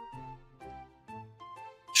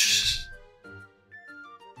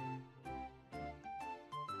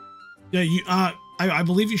 Yeah, I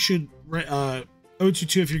believe you should,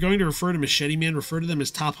 022, if you're going to refer to Machete Man, refer to them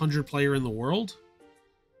as top 100 player in the world,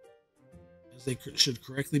 as they should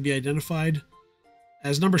correctly be identified.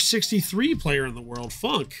 As number 63 player in the world,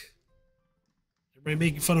 Funk. Everybody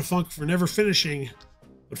making fun of Funk for never finishing,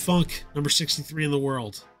 but Funk, number 63 in the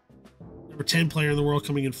world. Number 10 player in the world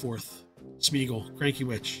coming in fourth, Smeagol, Cranky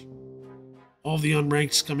Witch. All the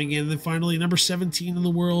unranked coming in. And then finally, number 17 in the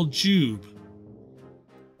world, Jube.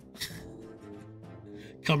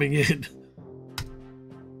 Coming in.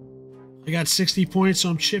 I got 60 points, so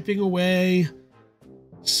I'm chipping away.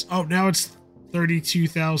 Oh, now it's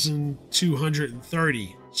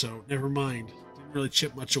 32,230. So never mind. Didn't really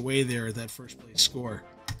chip much away there at that first place score.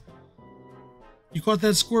 You caught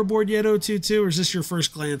that scoreboard yet, 022, or is this your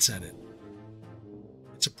first glance at it?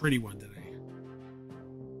 It's a pretty one today.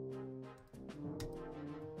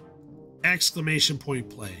 Exclamation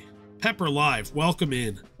point play. Pepper Live, welcome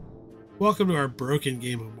in. Welcome to our broken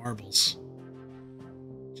game of marbles.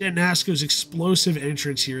 Jen Nasco's explosive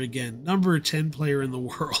entrance here again. Number 10 player in the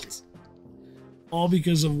world. All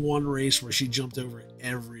because of one race where she jumped over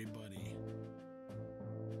everybody.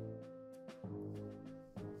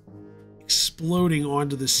 Exploding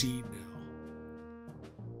onto the scene now.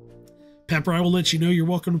 Pepper, I will let you know you're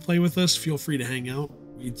welcome to play with us. Feel free to hang out.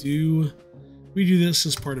 We do this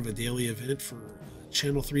as part of a daily event for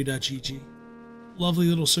channel3.gg. Lovely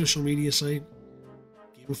little social media site.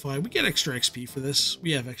 Gamify. We get extra XP for this.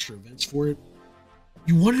 We have extra events for it.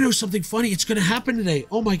 You want to know something funny? It's going to happen today.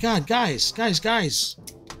 Oh my god, guys. Do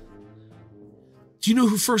you know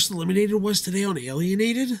who first eliminated was today on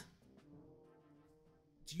Alienated?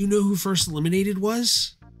 Do you know who first eliminated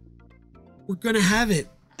was? We're going to have it.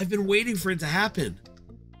 I've been waiting for it to happen.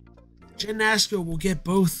 Jen Nasco will get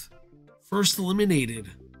both first eliminated,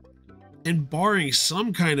 and barring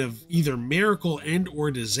some kind of either miracle and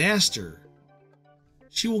or disaster,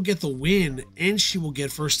 she will get the win and she will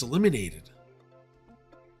get first eliminated.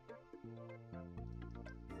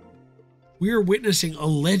 We are witnessing a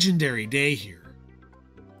legendary day here.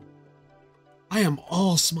 I am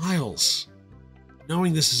all smiles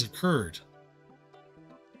knowing this has occurred.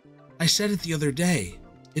 I said it the other day.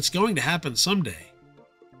 It's going to happen someday.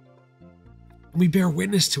 And we bear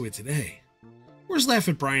witness to it today. Where's Laugh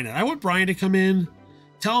at Brian at? I want Brian to come in.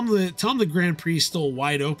 Tell him the Grand Prix is still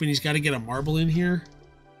wide open. He's got to get a marble in here.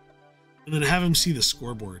 And then have him see the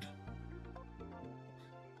scoreboard.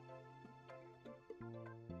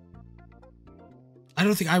 I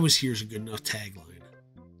don't think I was here is a good enough tagline.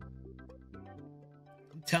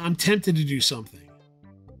 I'm tempted to do something.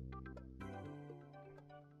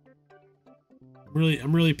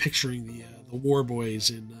 I'm really picturing the War Boys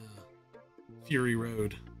in Fury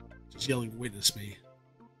Road, just yelling, "Witness me."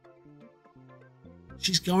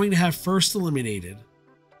 She's going to have first eliminated,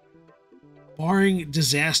 barring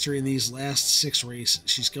disaster in these last 6 races.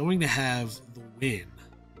 She's going to have the win.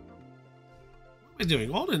 What am I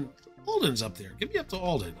doing? Alden's up there. Get me up to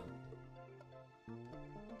Alden.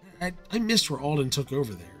 I missed where Alden took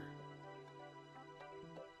over there.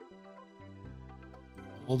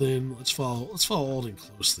 Alden, let's follow Alden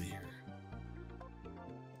closely here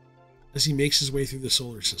as he makes his way through the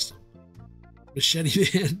solar system. Machete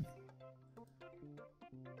Man.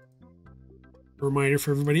 Reminder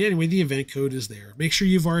for everybody. Anyway, the event code is there. Make sure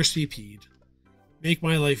you've RSVP'd. Make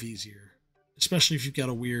my life easier, especially if you've got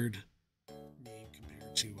a weird name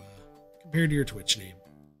compared to your Twitch name.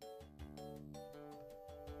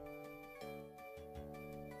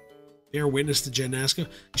 Bear witness to Jen Nasco.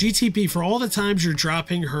 GTP, for all the times you're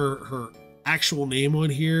dropping her actual name on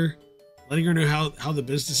here, letting her know how the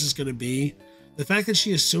business is going to be, the fact that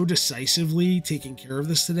she is so decisively taking care of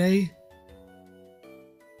this today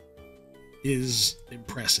is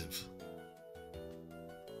impressive.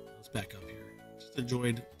 Let's back up here. Just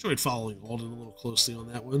enjoyed following Alden a little closely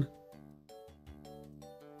on that one.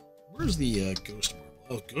 Where's the Ghost Marble?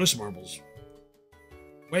 Oh, Ghost Marble's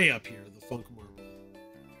way up here, the Funk Marble.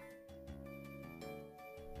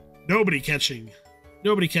 Nobody catching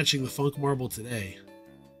the Funk Marble today.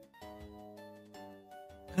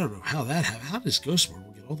 I don't know how that happened. How does Ghost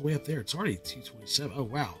Marble get all the way up there? It's already 227. Oh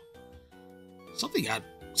wow.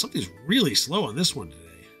 Something's really slow on this one today.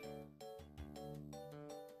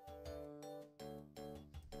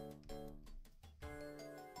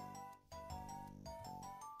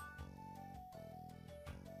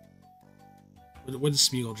 What did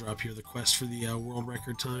Smeagol drop here? The quest for the world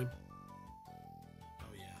record time? Oh,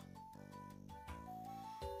 yeah.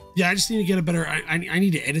 Yeah, I just need to get a better. I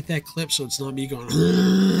need to edit that clip so it's not me going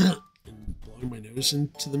and blowing my nose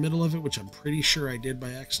into the middle of it, which I'm pretty sure I did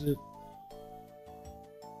by accident.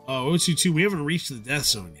 Oh, 022, we haven't reached the death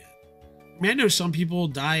zone yet. I mean, I know some people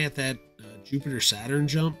die at that Jupiter-Saturn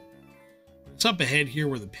jump. It's up ahead here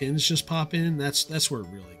where the pins just pop in. That's where it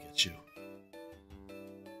really gets you.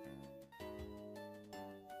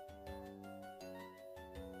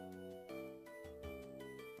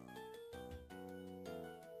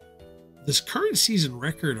 This current season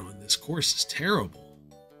record on this course is terrible.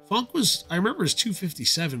 Funk was, I remember, it was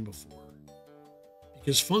 2:57 before,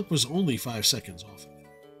 because Funk was only 5 seconds off of it.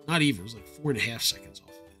 Not even, it was like 4.5 seconds off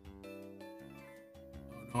of it.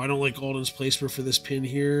 Oh no, I don't like Alden's placement for this pin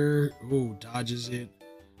here. Oh, dodges it.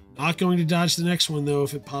 Not going to dodge the next one though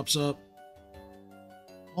if it pops up.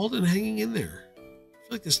 Alden hanging in there. I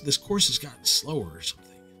feel like this course has gotten slower or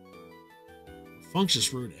something. Funk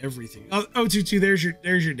just ruined everything. Oh, 022, there's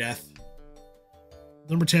your death.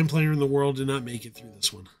 Number 10 player in the world did not make it through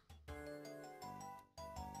this one.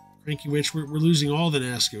 Cranky Witch, we're losing all the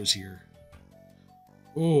Nascos here.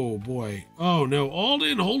 Oh boy. Oh no,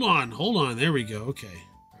 Alden, hold on. There we go. Okay.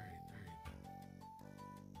 All right.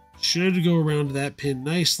 Should go around to that pin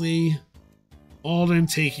nicely. Alden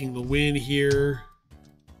taking the win here.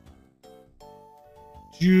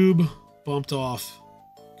 Jube bumped off.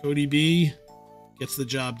 Cody B gets the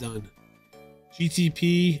job done.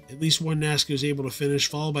 GTP, at least one Nasco is able to finish,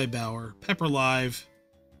 followed by Bauer. Pepper live.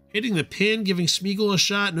 Hitting the pin, giving Smeagol a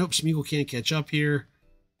shot. Nope, Smeagol can't catch up here.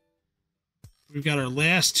 We've got our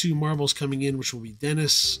last two marbles coming in, which will be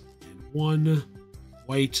Dennis and one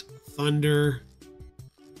White Thunder.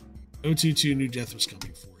 022 new death was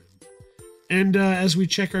coming for him. And as we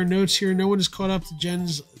check our notes here, no one is caught up to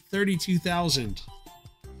Jen's 32,000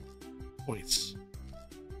 points.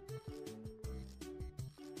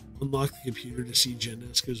 Unlock the computer to see Jen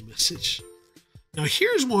Nasco's message. Now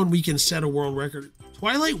here's one we can set a world record.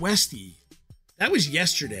 Twilight Westie. That was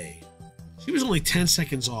yesterday. She was only 10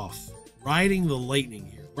 seconds off. Riding the lightning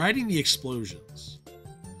here. Riding the explosions.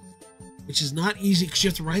 Which is not easy because you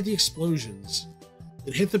have to ride the explosions.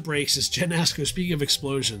 Then hit the brakes as Jen Nasco, speaking of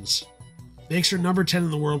explosions, makes her number 10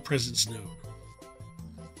 in the world presence known.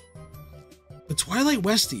 The Twilight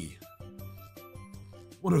Westie.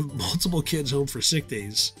 One of multiple kids home for sick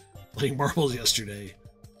days. Playing marbles yesterday.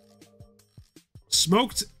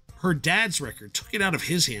 Smoked her dad's record. Took it out of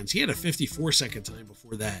his hands. He had a 54-second time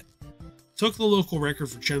before that. Took the local record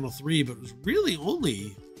for Channel 3, but was really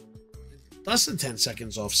only less than 10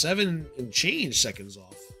 seconds off. 7 and change seconds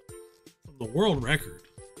off from the world record.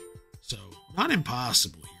 So, not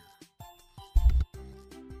impossible here.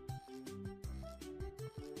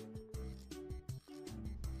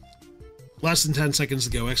 Less than 10 seconds to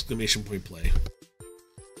go. Exclamation point play.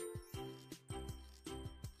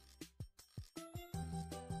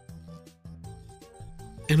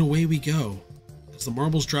 And away we go. As the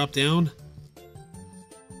marbles drop down,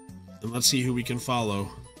 and let's see who we can follow.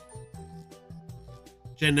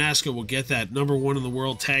 Jen Nasco will get that number 1 in the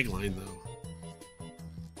world tagline, though.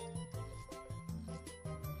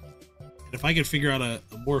 And if I could figure out a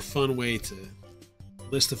more fun way to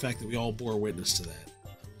list the fact that we all bore witness to that,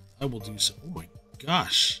 I will do so. Oh my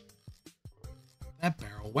gosh. That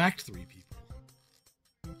barrel whacked 3 people.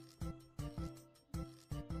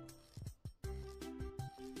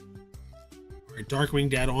 Darkwing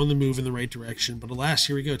Dad on the move in the right direction, but alas,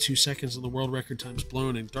 here we go. 2 seconds and the world record time's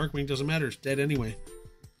blown, and Darkwing doesn't matter. It's dead anyway.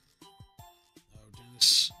 Oh,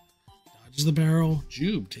 Dennis dodges the barrel.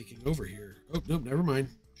 Jube taking over here. Oh, nope, never mind.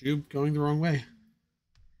 Jube going the wrong way.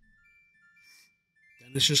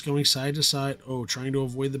 Dennis just going side to side. Oh, trying to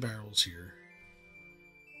avoid the barrels here.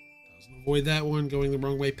 Doesn't avoid that one, going the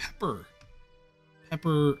wrong way. Pepper,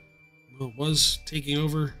 well, was taking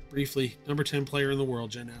over briefly. Number 10 player in the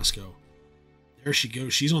world, Jen Nasco. There she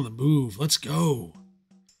goes. She's on the move. Let's go.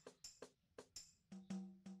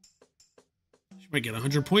 She might get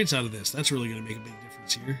 100 points out of this. That's really going to make a big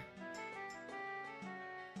difference here.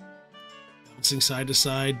 Bouncing side to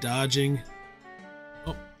side, dodging.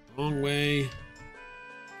 Oh, wrong way.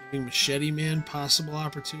 Giving Machete Man possible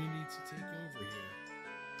opportunity to take over here.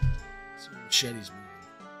 Let's see where Machete's moving.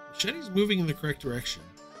 Machete's moving in the correct direction.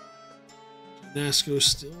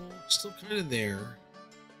 Nasco's still kind of there.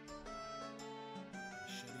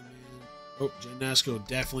 Oh, Jen Nasco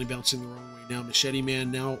definitely bouncing the wrong way now. Machete Man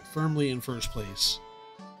now firmly in first place.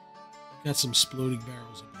 Got some exploding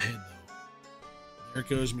barrels up ahead, though. There it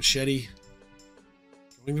goes, Machete.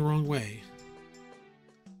 Going the wrong way.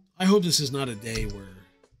 I hope this is not a day where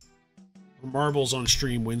Marbles on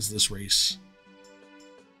stream wins this race.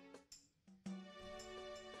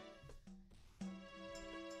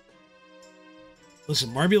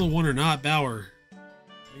 Listen, Marbula won or not, Bauer.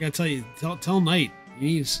 I gotta tell you, tell Knight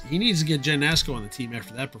he needs to get Jen Nasco on the team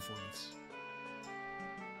after that performance.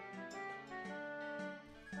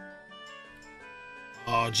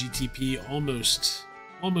 Oh, GTP almost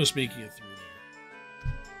making it through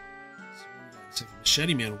there. So it's like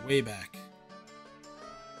Machete Man way back.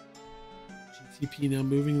 GTP now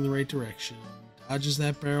moving in the right direction. Dodges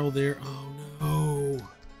that barrel there. Oh no.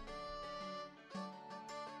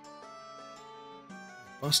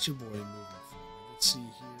 Buster Boy moving forward. Let's see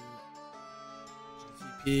here.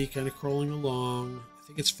 GTP kind of crawling along. I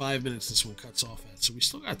think it's 5 minutes this one cuts off at, so we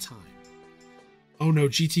still got time. Oh no,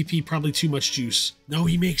 GTP probably too much juice. No,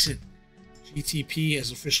 he makes it. GTP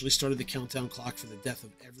has officially started the countdown clock for the death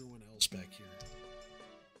of everyone else back here.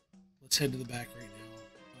 Let's head to the back right now.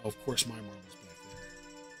 Oh, of course my marble's back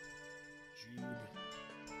there. Jube.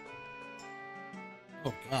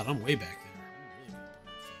 Oh god, I'm way back there. I'm really gonna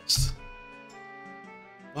burn fast.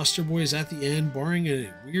 Buster Boy is at the end, barring a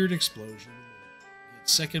weird explosion. Get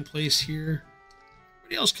second place here.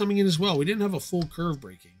 Everybody else coming in as well. We didn't have a full curve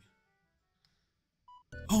breaking.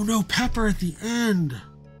 Oh no, Pepper at the end.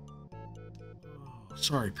 Oh,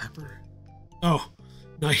 sorry, Pepper. Oh,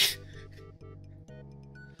 Knight.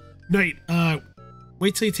 Knight,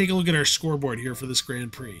 wait till you take a look at our scoreboard here for this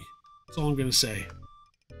Grand Prix. That's all I'm gonna say.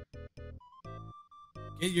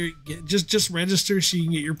 Just register so you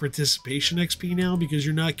can get your participation XP now, because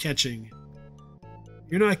you're not catching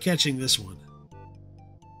this one.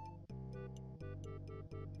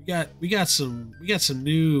 We got some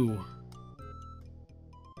new.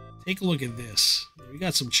 Take a look at this. We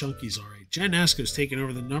got some chunkies, all right. Jen Nasco's taking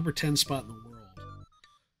over the number 10 spot in the world,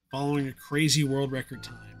 following a crazy world record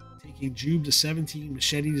time, taking Jube to 17,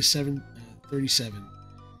 Machete to 37, and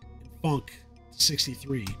Funk to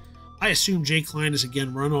 63. I assume Jay Klein is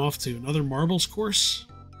again run off to another marbles course.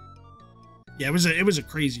 Yeah, it was a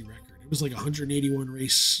crazy record. It was like a 181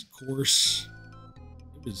 race course.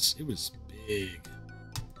 It was big.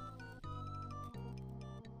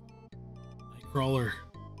 Nightcrawler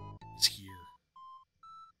is here.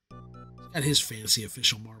 He's got his fancy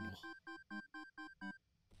official marble,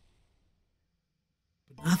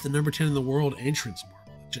 but not the number 10 in the world entrance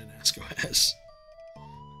marble that Jen Nasco has.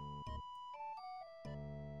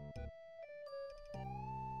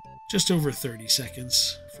 Just over 30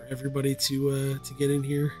 seconds for everybody to get in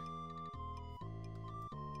here.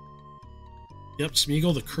 Yep,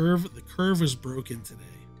 Smeagol, the curve was broken today.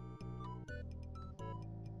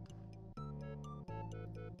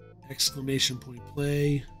 Exclamation point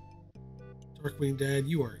play. Darkwing Dad,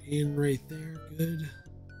 you are in right there. Good.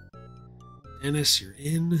 Dennis, you're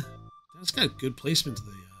in. That's got good placement to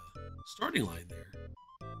the starting line there.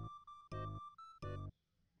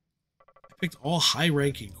 Picked all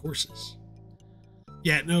high-ranking courses.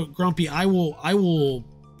 Yeah, no, Grumpy, I will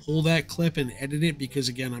pull that clip and edit it, because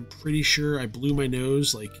again, I'm pretty sure I blew my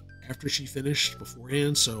nose like after she finished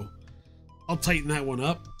beforehand, so I'll tighten that one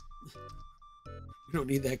up. We don't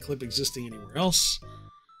need that clip existing anywhere else.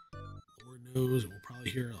 Lord knows, we'll probably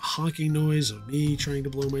hear a honking noise of me trying to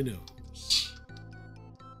blow my nose.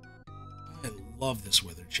 I love this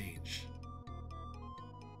weather change.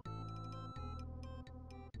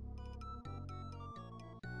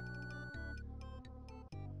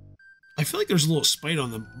 I feel like there's a little spite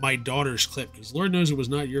on my daughter's clip, because Lord knows it was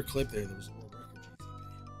not your clip there. There was a world record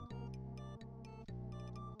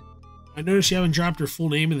GTP. I noticed you haven't dropped her full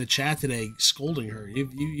name in the chat today, scolding her.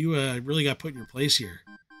 You really got put in your place here.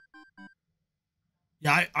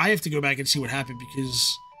 Yeah, I have to go back and see what happened,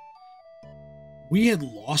 because we had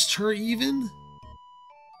lost her even,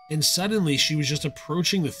 and suddenly she was just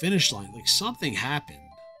approaching the finish line. Like something happened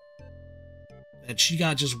that she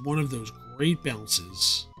got just one of those great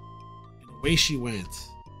bounces. Away she went.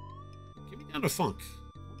 Get me down to Funk.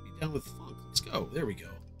 I want to be down with Funk. Let's go. There we go.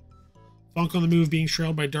 Funk on the move, being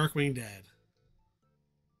trailed by Darkwing Dad.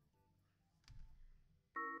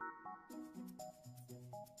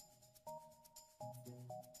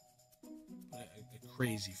 A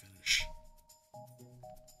crazy finish.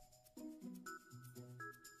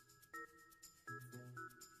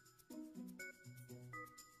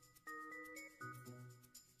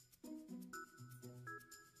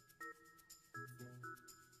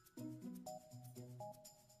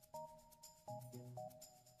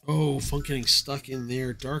 Oh, Funk getting stuck in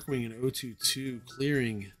there. Darkwing and 022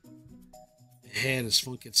 clearing ahead as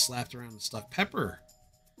Funk gets slapped around and stuck. Pepper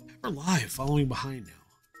live, following behind now.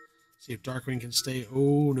 See if Darkwing can stay.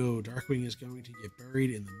 Oh no, Darkwing is going to get buried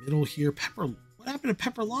in the middle here. Pepper, what happened to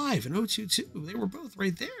Pepper live and 022? They were both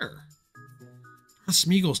right there.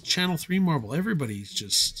 Smeagol's Channel 3 marble. Everybody's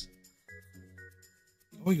just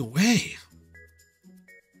going away.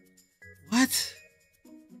 What?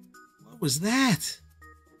 What was that?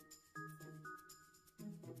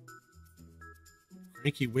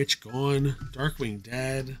 Cranky Witch gone. Darkwing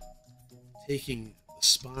Dad taking the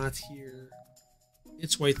spot here.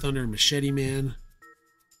 It's White Thunder and Machete Man.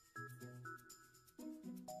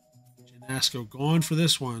 Janasco gone for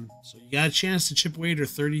this one. So you got a chance to chip away to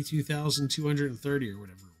 32,230 or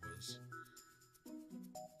whatever it was.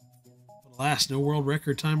 But alas, no world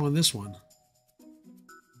record time on this one.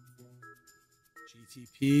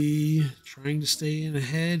 GTP trying to stay in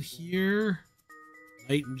ahead here.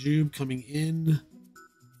 Knight and Jube coming in.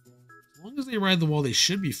 As long as they ride the wall, they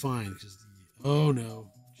should be fine. Oh no.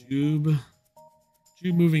 Jube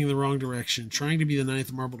moving in the wrong direction. Trying to be the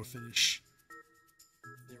 9th marble to finish.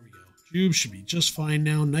 There we go. Jube should be just fine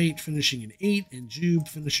now. Knight finishing in 8 and Jube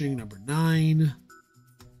finishing number 9.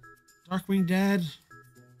 Darkwing Dad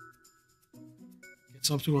gets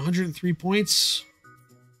up to 103 points.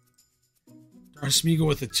 Darth Smeagol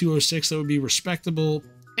with a 206. That would be respectable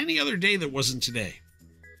any other day that wasn't today.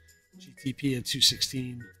 GTP at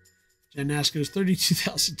 216. Janasco's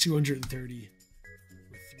 32,230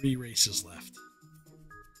 with 3 races left.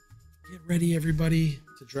 Get ready, everybody,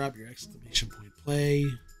 to drop your exclamation point play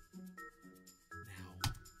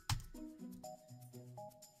now.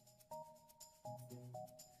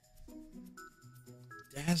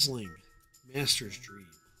 Dazzling Master's Dream.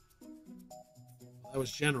 Well, that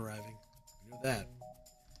was Jen arriving. We know that.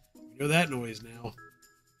 We know that noise now.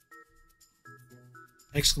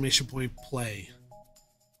 Exclamation point play.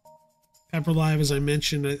 Pepper Live, as I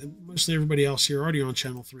mentioned, mostly everybody else here already on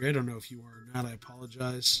Channel 3. I don't know if you are or not. I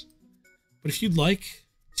apologize. But if you'd like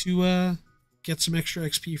to get some extra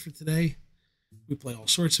XP for today, we play all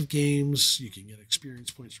sorts of games. You can get experience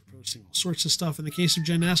points for posting all sorts of stuff. In the case of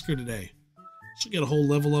Janasco today, she'll get a whole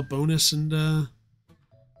level up bonus and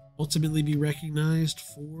ultimately be recognized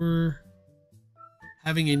for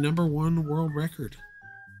having a #1 world record.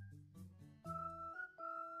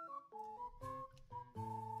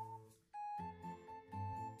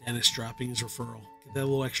 Dennis dropping his referral. Get that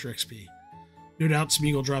little extra XP. No doubt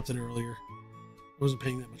Smeagol dropped it earlier. I wasn't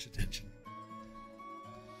paying that much attention.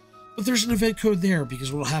 But there's an event code there,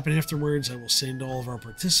 because what will happen afterwards, I will send all of our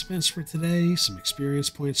participants for today some experience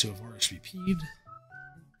points who have RSVP'd.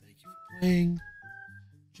 Thank you for playing.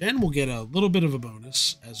 Jen will get a little bit of a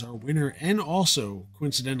bonus as our winner, and also,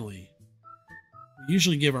 coincidentally, we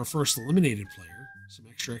usually give our first eliminated player some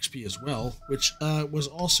extra XP as well, which was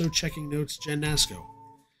also checking notes Janasco.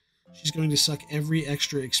 She's going to suck every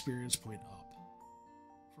extra experience point up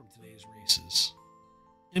from today's races.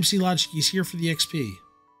 MC Logic, he's here for the XP.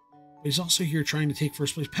 But he's also here trying to take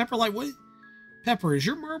first place. Pepper, like, what? Pepper, is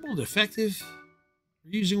your marble defective? Are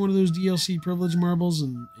you using one of those DLC privilege marbles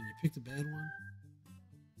and you picked a bad one?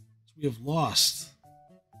 So we have lost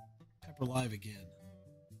Pepper Live again.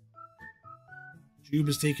 Jube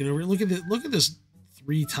has taken over. Look at this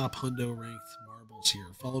 3 top hundo ranked marbles here,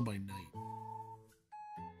 followed by Knight.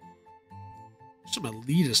 Some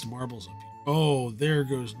elitist marbles up here. Oh, there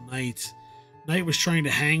goes Knight. Knight was trying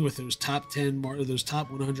to hang with those top 10, those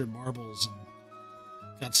top 100 marbles, and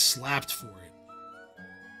got slapped for it.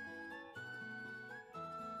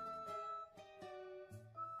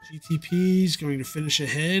 GTP's going to finish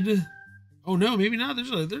ahead. Oh no, maybe not. There's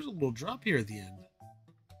a little drop here at the end.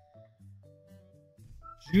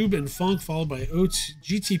 Jube and Funk followed by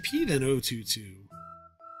GTP, then 022.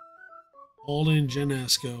 Alden,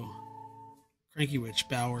 Janasco, Cranky Witch,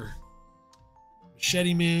 Bauer,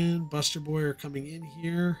 Machete Man, Buster Boy are coming in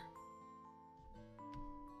here.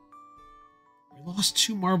 We lost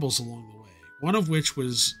 2 marbles along the way, one of which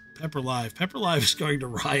was Pepper Live. Pepper Live is going to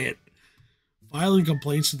riot, filing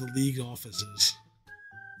complaints to the league offices.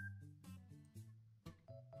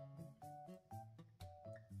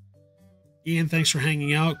 Ian, thanks for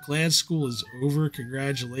hanging out. Glad school is over.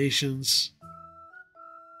 Congratulations.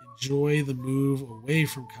 Enjoy the move away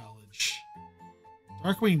from college.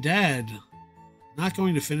 Darkwing Dad, not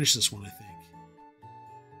going to finish this one, I think.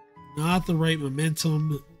 Not the right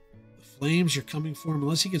momentum. The flames are coming for him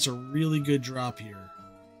unless he gets a really good drop here.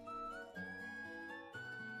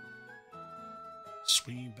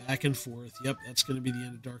 Swinging back and forth. Yep, that's going to be the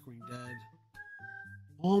end of Darkwing Dad.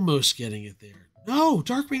 Almost getting it there. No,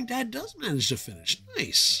 Darkwing Dad does manage to finish.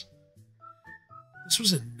 Nice. This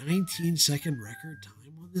was a 19-second record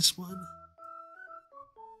time on this one.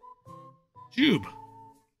 Jube,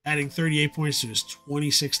 adding 38 points to his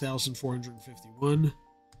 26,451.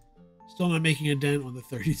 Still not making a dent on the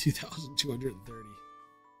 32,230.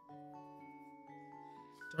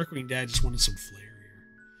 Darkwing Dad just wanted some flair here.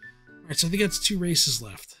 Alright, so I think that's 2 races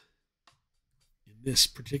left in this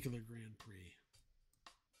particular Grand Prix.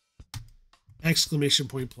 Exclamation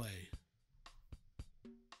point play.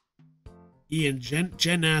 Ian, Jen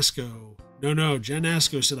Nasco. No, Jen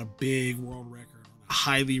Nasco set a big world record on a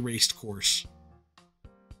highly raced course.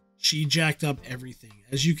 She jacked up everything.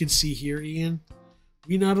 As you can see here, Ian,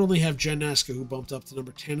 we not only have Jen Nasco, who bumped up to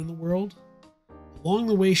number 10 in the world. Along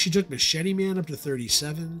the way, she took Machete Man up to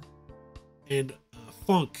 37 and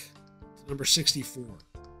Funk to number 64.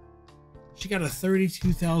 She got a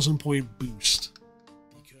 32,000 point boost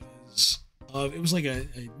because of, it was like a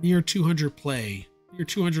near 200 play, near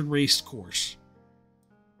 200 raced course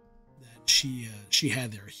that she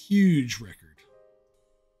had there. A huge record.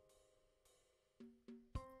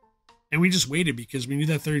 And we just waited because we knew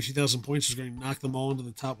that 32,000 points was going to knock them all into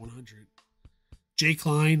the top 100. Jay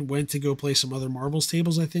Klein went to go play some other marbles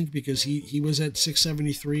tables, I think, because he was at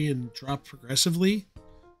 673 and dropped progressively,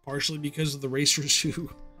 partially because of the racers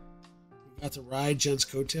who got to ride Jen's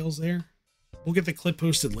coattails there. We'll get the clip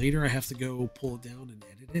posted later. I have to go pull it down and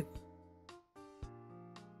edit it.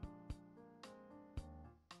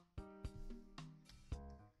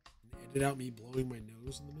 And edit out me blowing my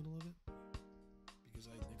nose in the middle of it. Because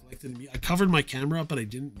I neglected to mute. I covered my camera up, but I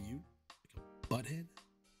didn't mute. Like a butthead.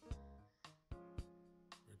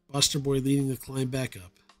 Buster Boy leading the climb back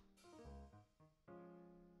up.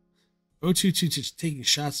 022 taking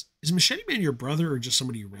shots. Is Machete Man your brother or just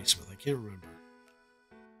somebody you race with? I can't remember.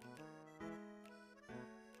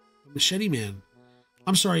 Machete Man.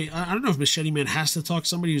 I'm sorry. I don't know if Machete Man has to talk to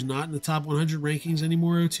somebody who's not in the top 100 rankings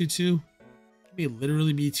anymore, 022. He may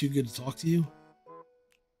literally be too good to talk to you.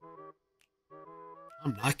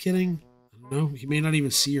 I'm not kidding. I don't know. He may not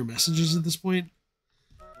even see your messages at this point.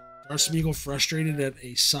 Darth Smeagol frustrated at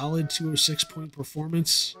a solid 206 point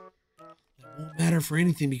performance. That won't matter for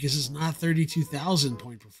anything because it's not 32,000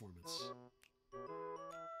 point performance.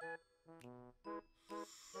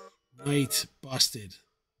 Knight busted.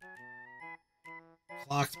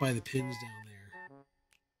 Clocked by the pins down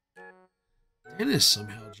there. Dennis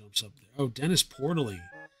somehow jumps up there. Oh, Dennis portaling.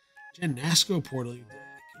 Jen Nasco portaling.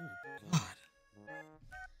 Oh, God.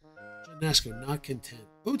 Jen Nasco not content.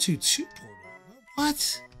 022 portaling.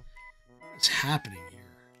 What? What's happening here?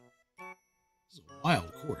 This is a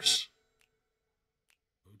wild course.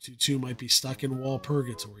 022 might be stuck in wall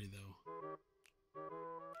purgatory, though.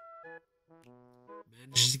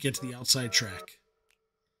 Manages to get to the outside track.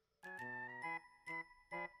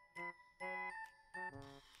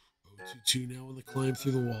 022 now on the climb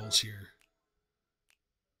through the walls here.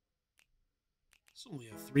 It's only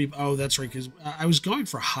a 3. Oh, that's right, because I was going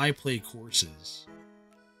for high play courses,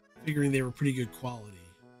 figuring they were pretty good quality.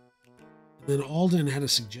 And then Alden had a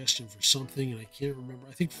suggestion for something, and I can't remember.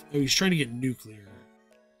 I think he was trying to get nuclear.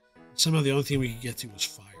 Somehow the only thing we could get to was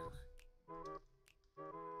fire.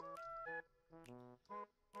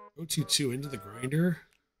 022 into the grinder.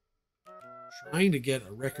 Trying to get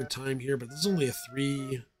a record time here, but this is only a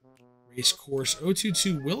 3 race course.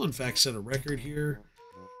 022 will in fact set a record here.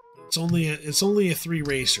 It's only a 3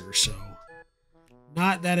 racer, so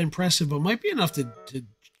not that impressive, but might be enough to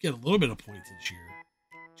get a little bit of pointage here.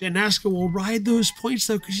 Jen Nasco will ride those points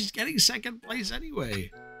though, because she's getting second place anyway.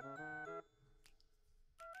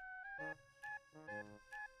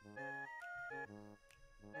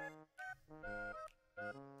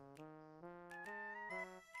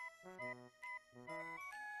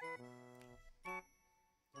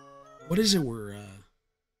 What is it where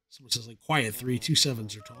someone says like quiet 3, 2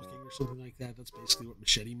 sevens are talking or something like that? That's basically what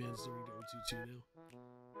Machete Man's doing to 022 now.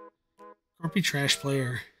 Grumpy trash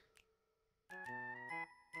player.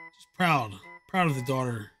 Just proud of the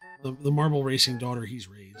daughter, the marble racing daughter he's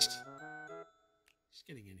raised. Just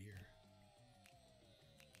getting in here.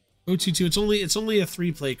 022. It's only a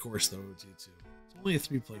 3 play course though. 022. It's only a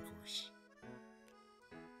 3 play course.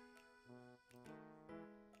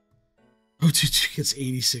 022 gets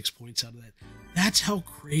 86 points out of that. That's how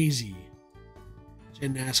crazy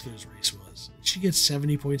Jen Nasco's race was. She gets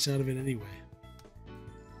 70 points out of it anyway.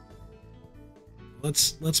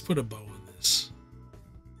 Let's put a bow on this.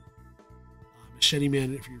 Machete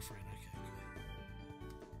Man, if you're your friend. Okay.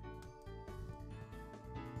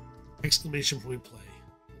 Exclamation point play.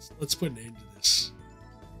 Let's put an end to this.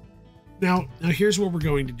 Now here's what we're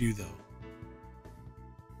going to do though.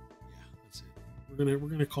 Yeah, that's it. We're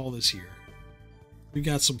gonna call this here. We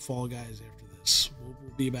got some Fall Guys after this.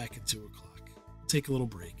 We'll be back at 2 o'clock. We'll take a little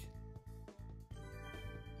break.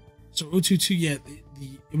 So 022, yeah,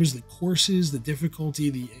 it was the courses, the difficulty,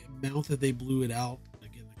 the amount that they blew it out.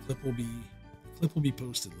 Again, the clip will be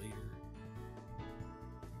posted later.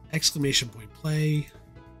 Exclamation point play.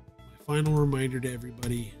 My final reminder to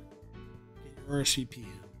everybody: get your RSVP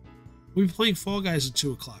in. We'll be playing Fall Guys at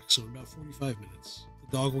 2 o'clock, so in about 45 minutes.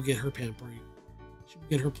 The dog will get her pampering. She will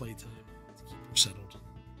get her playtime to keep her settled.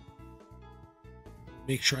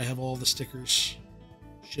 Make sure I have all the stickers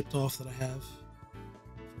shipped off that I have for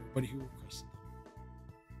everybody who requested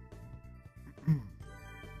them.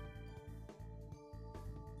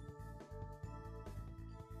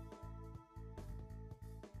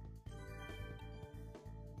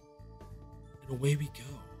 And away we go.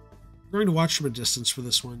 We're going to watch from a distance for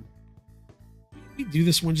this one. We do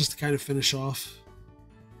this one just to kind of finish off.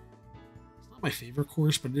 It's not my favorite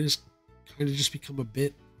course, but it is kind of just become a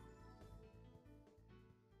bit.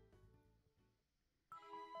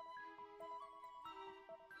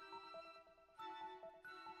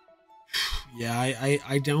 Yeah,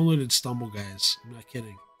 I downloaded Stumble Guys. I'm not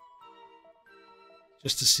kidding.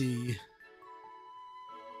 Just to see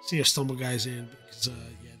if Stumble Guys in, because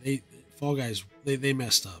yeah, Fall Guys they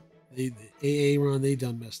messed up. The AA run, they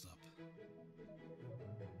done messed up.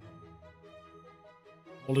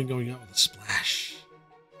 Holden going out with a splash.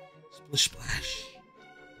 Splish splash.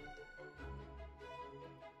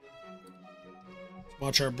 Let's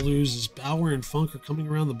watch our blues as Bauer and Funk are coming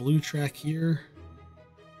around the blue track here.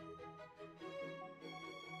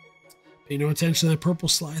 Pay no attention to that purple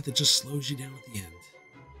slide that just slows you down at the end.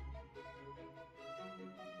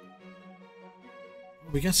 Oh,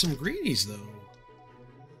 we got some greenies though.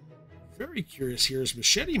 Very curious here is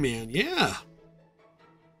Machete Man. Yeah.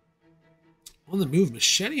 On the move,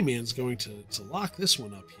 Machete Man's going to lock this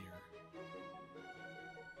one up here.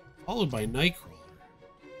 Followed by Nightcrawler.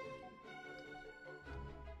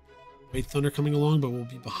 White Thunder coming along, but we'll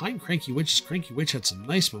be behind Cranky Witch. Cranky Witch had some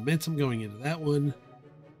nice momentum going into that one.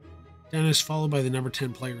 Dennis followed by the number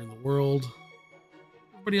 10 player in the world.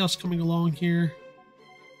 Everybody else coming along here.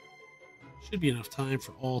 Should be enough time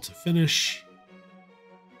for all to finish.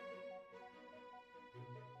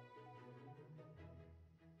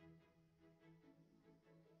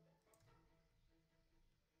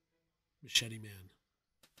 Machete Man.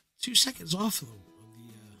 2 seconds off of the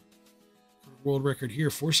world record here.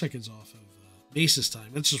 4 seconds off of Mace's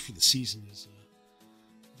time. That's just for the season. Is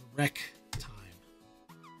the rec time.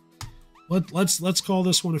 Let's call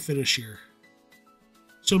this one a finish here.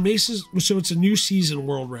 So it's a new season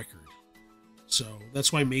world record. So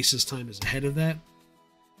that's why Mace's time is ahead of that.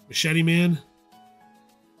 Machete Man,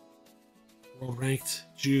 world ranked.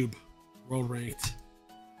 Jube, world ranked.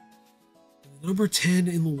 And the number 10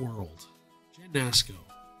 in the world, Jen Nasco.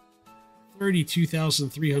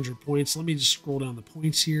 32,300 points. Let me just scroll down the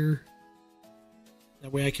points here.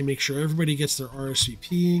 That way I can make sure everybody gets their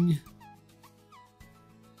RSVPing.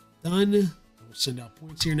 Done. We'll send out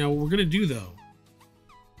points here. Now what we're going to do though,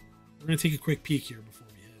 we're going to take a quick peek here before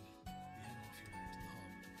we head off here to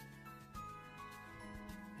the hub.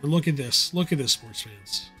 And look at this. Look at this, sports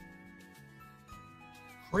fans.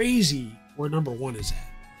 Crazy where number 1 is at.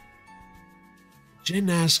 Jen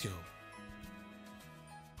Nasco.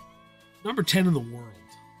 Number 10 in the world.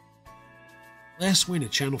 Last win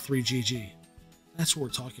at Channel 3 GG. That's what we're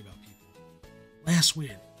talking about, people. Last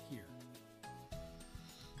win here.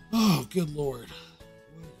 Oh, good Lord.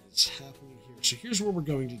 What is happening here? So here's what we're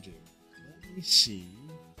going to do. Let me see.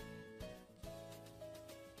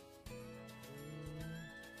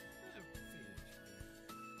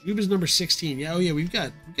 Jube is number 16. Yeah, oh yeah, we've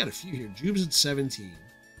got a few here. Jube's at 17.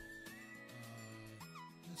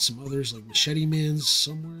 Got some others like Machete Man's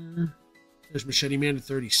somewhere. There's Machete Man at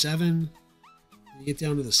 37. You get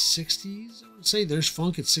down to the 60s, I would say. There's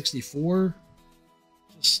Funk at 64.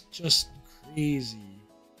 Just crazy.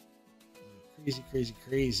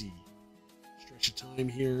 Crazy stretch of time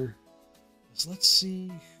here. So let's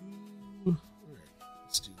see who... Alright,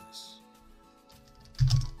 let's do this.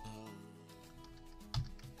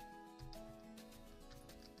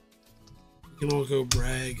 We can all go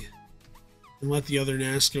brag and let the other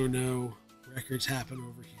NASCO know records happen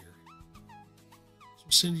over here. So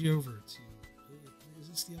we'll send you over to... Is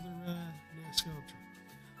this the other NASCO? Whatever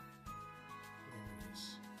it is.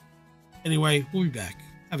 Anyway, we'll be back.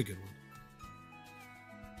 Have a good one.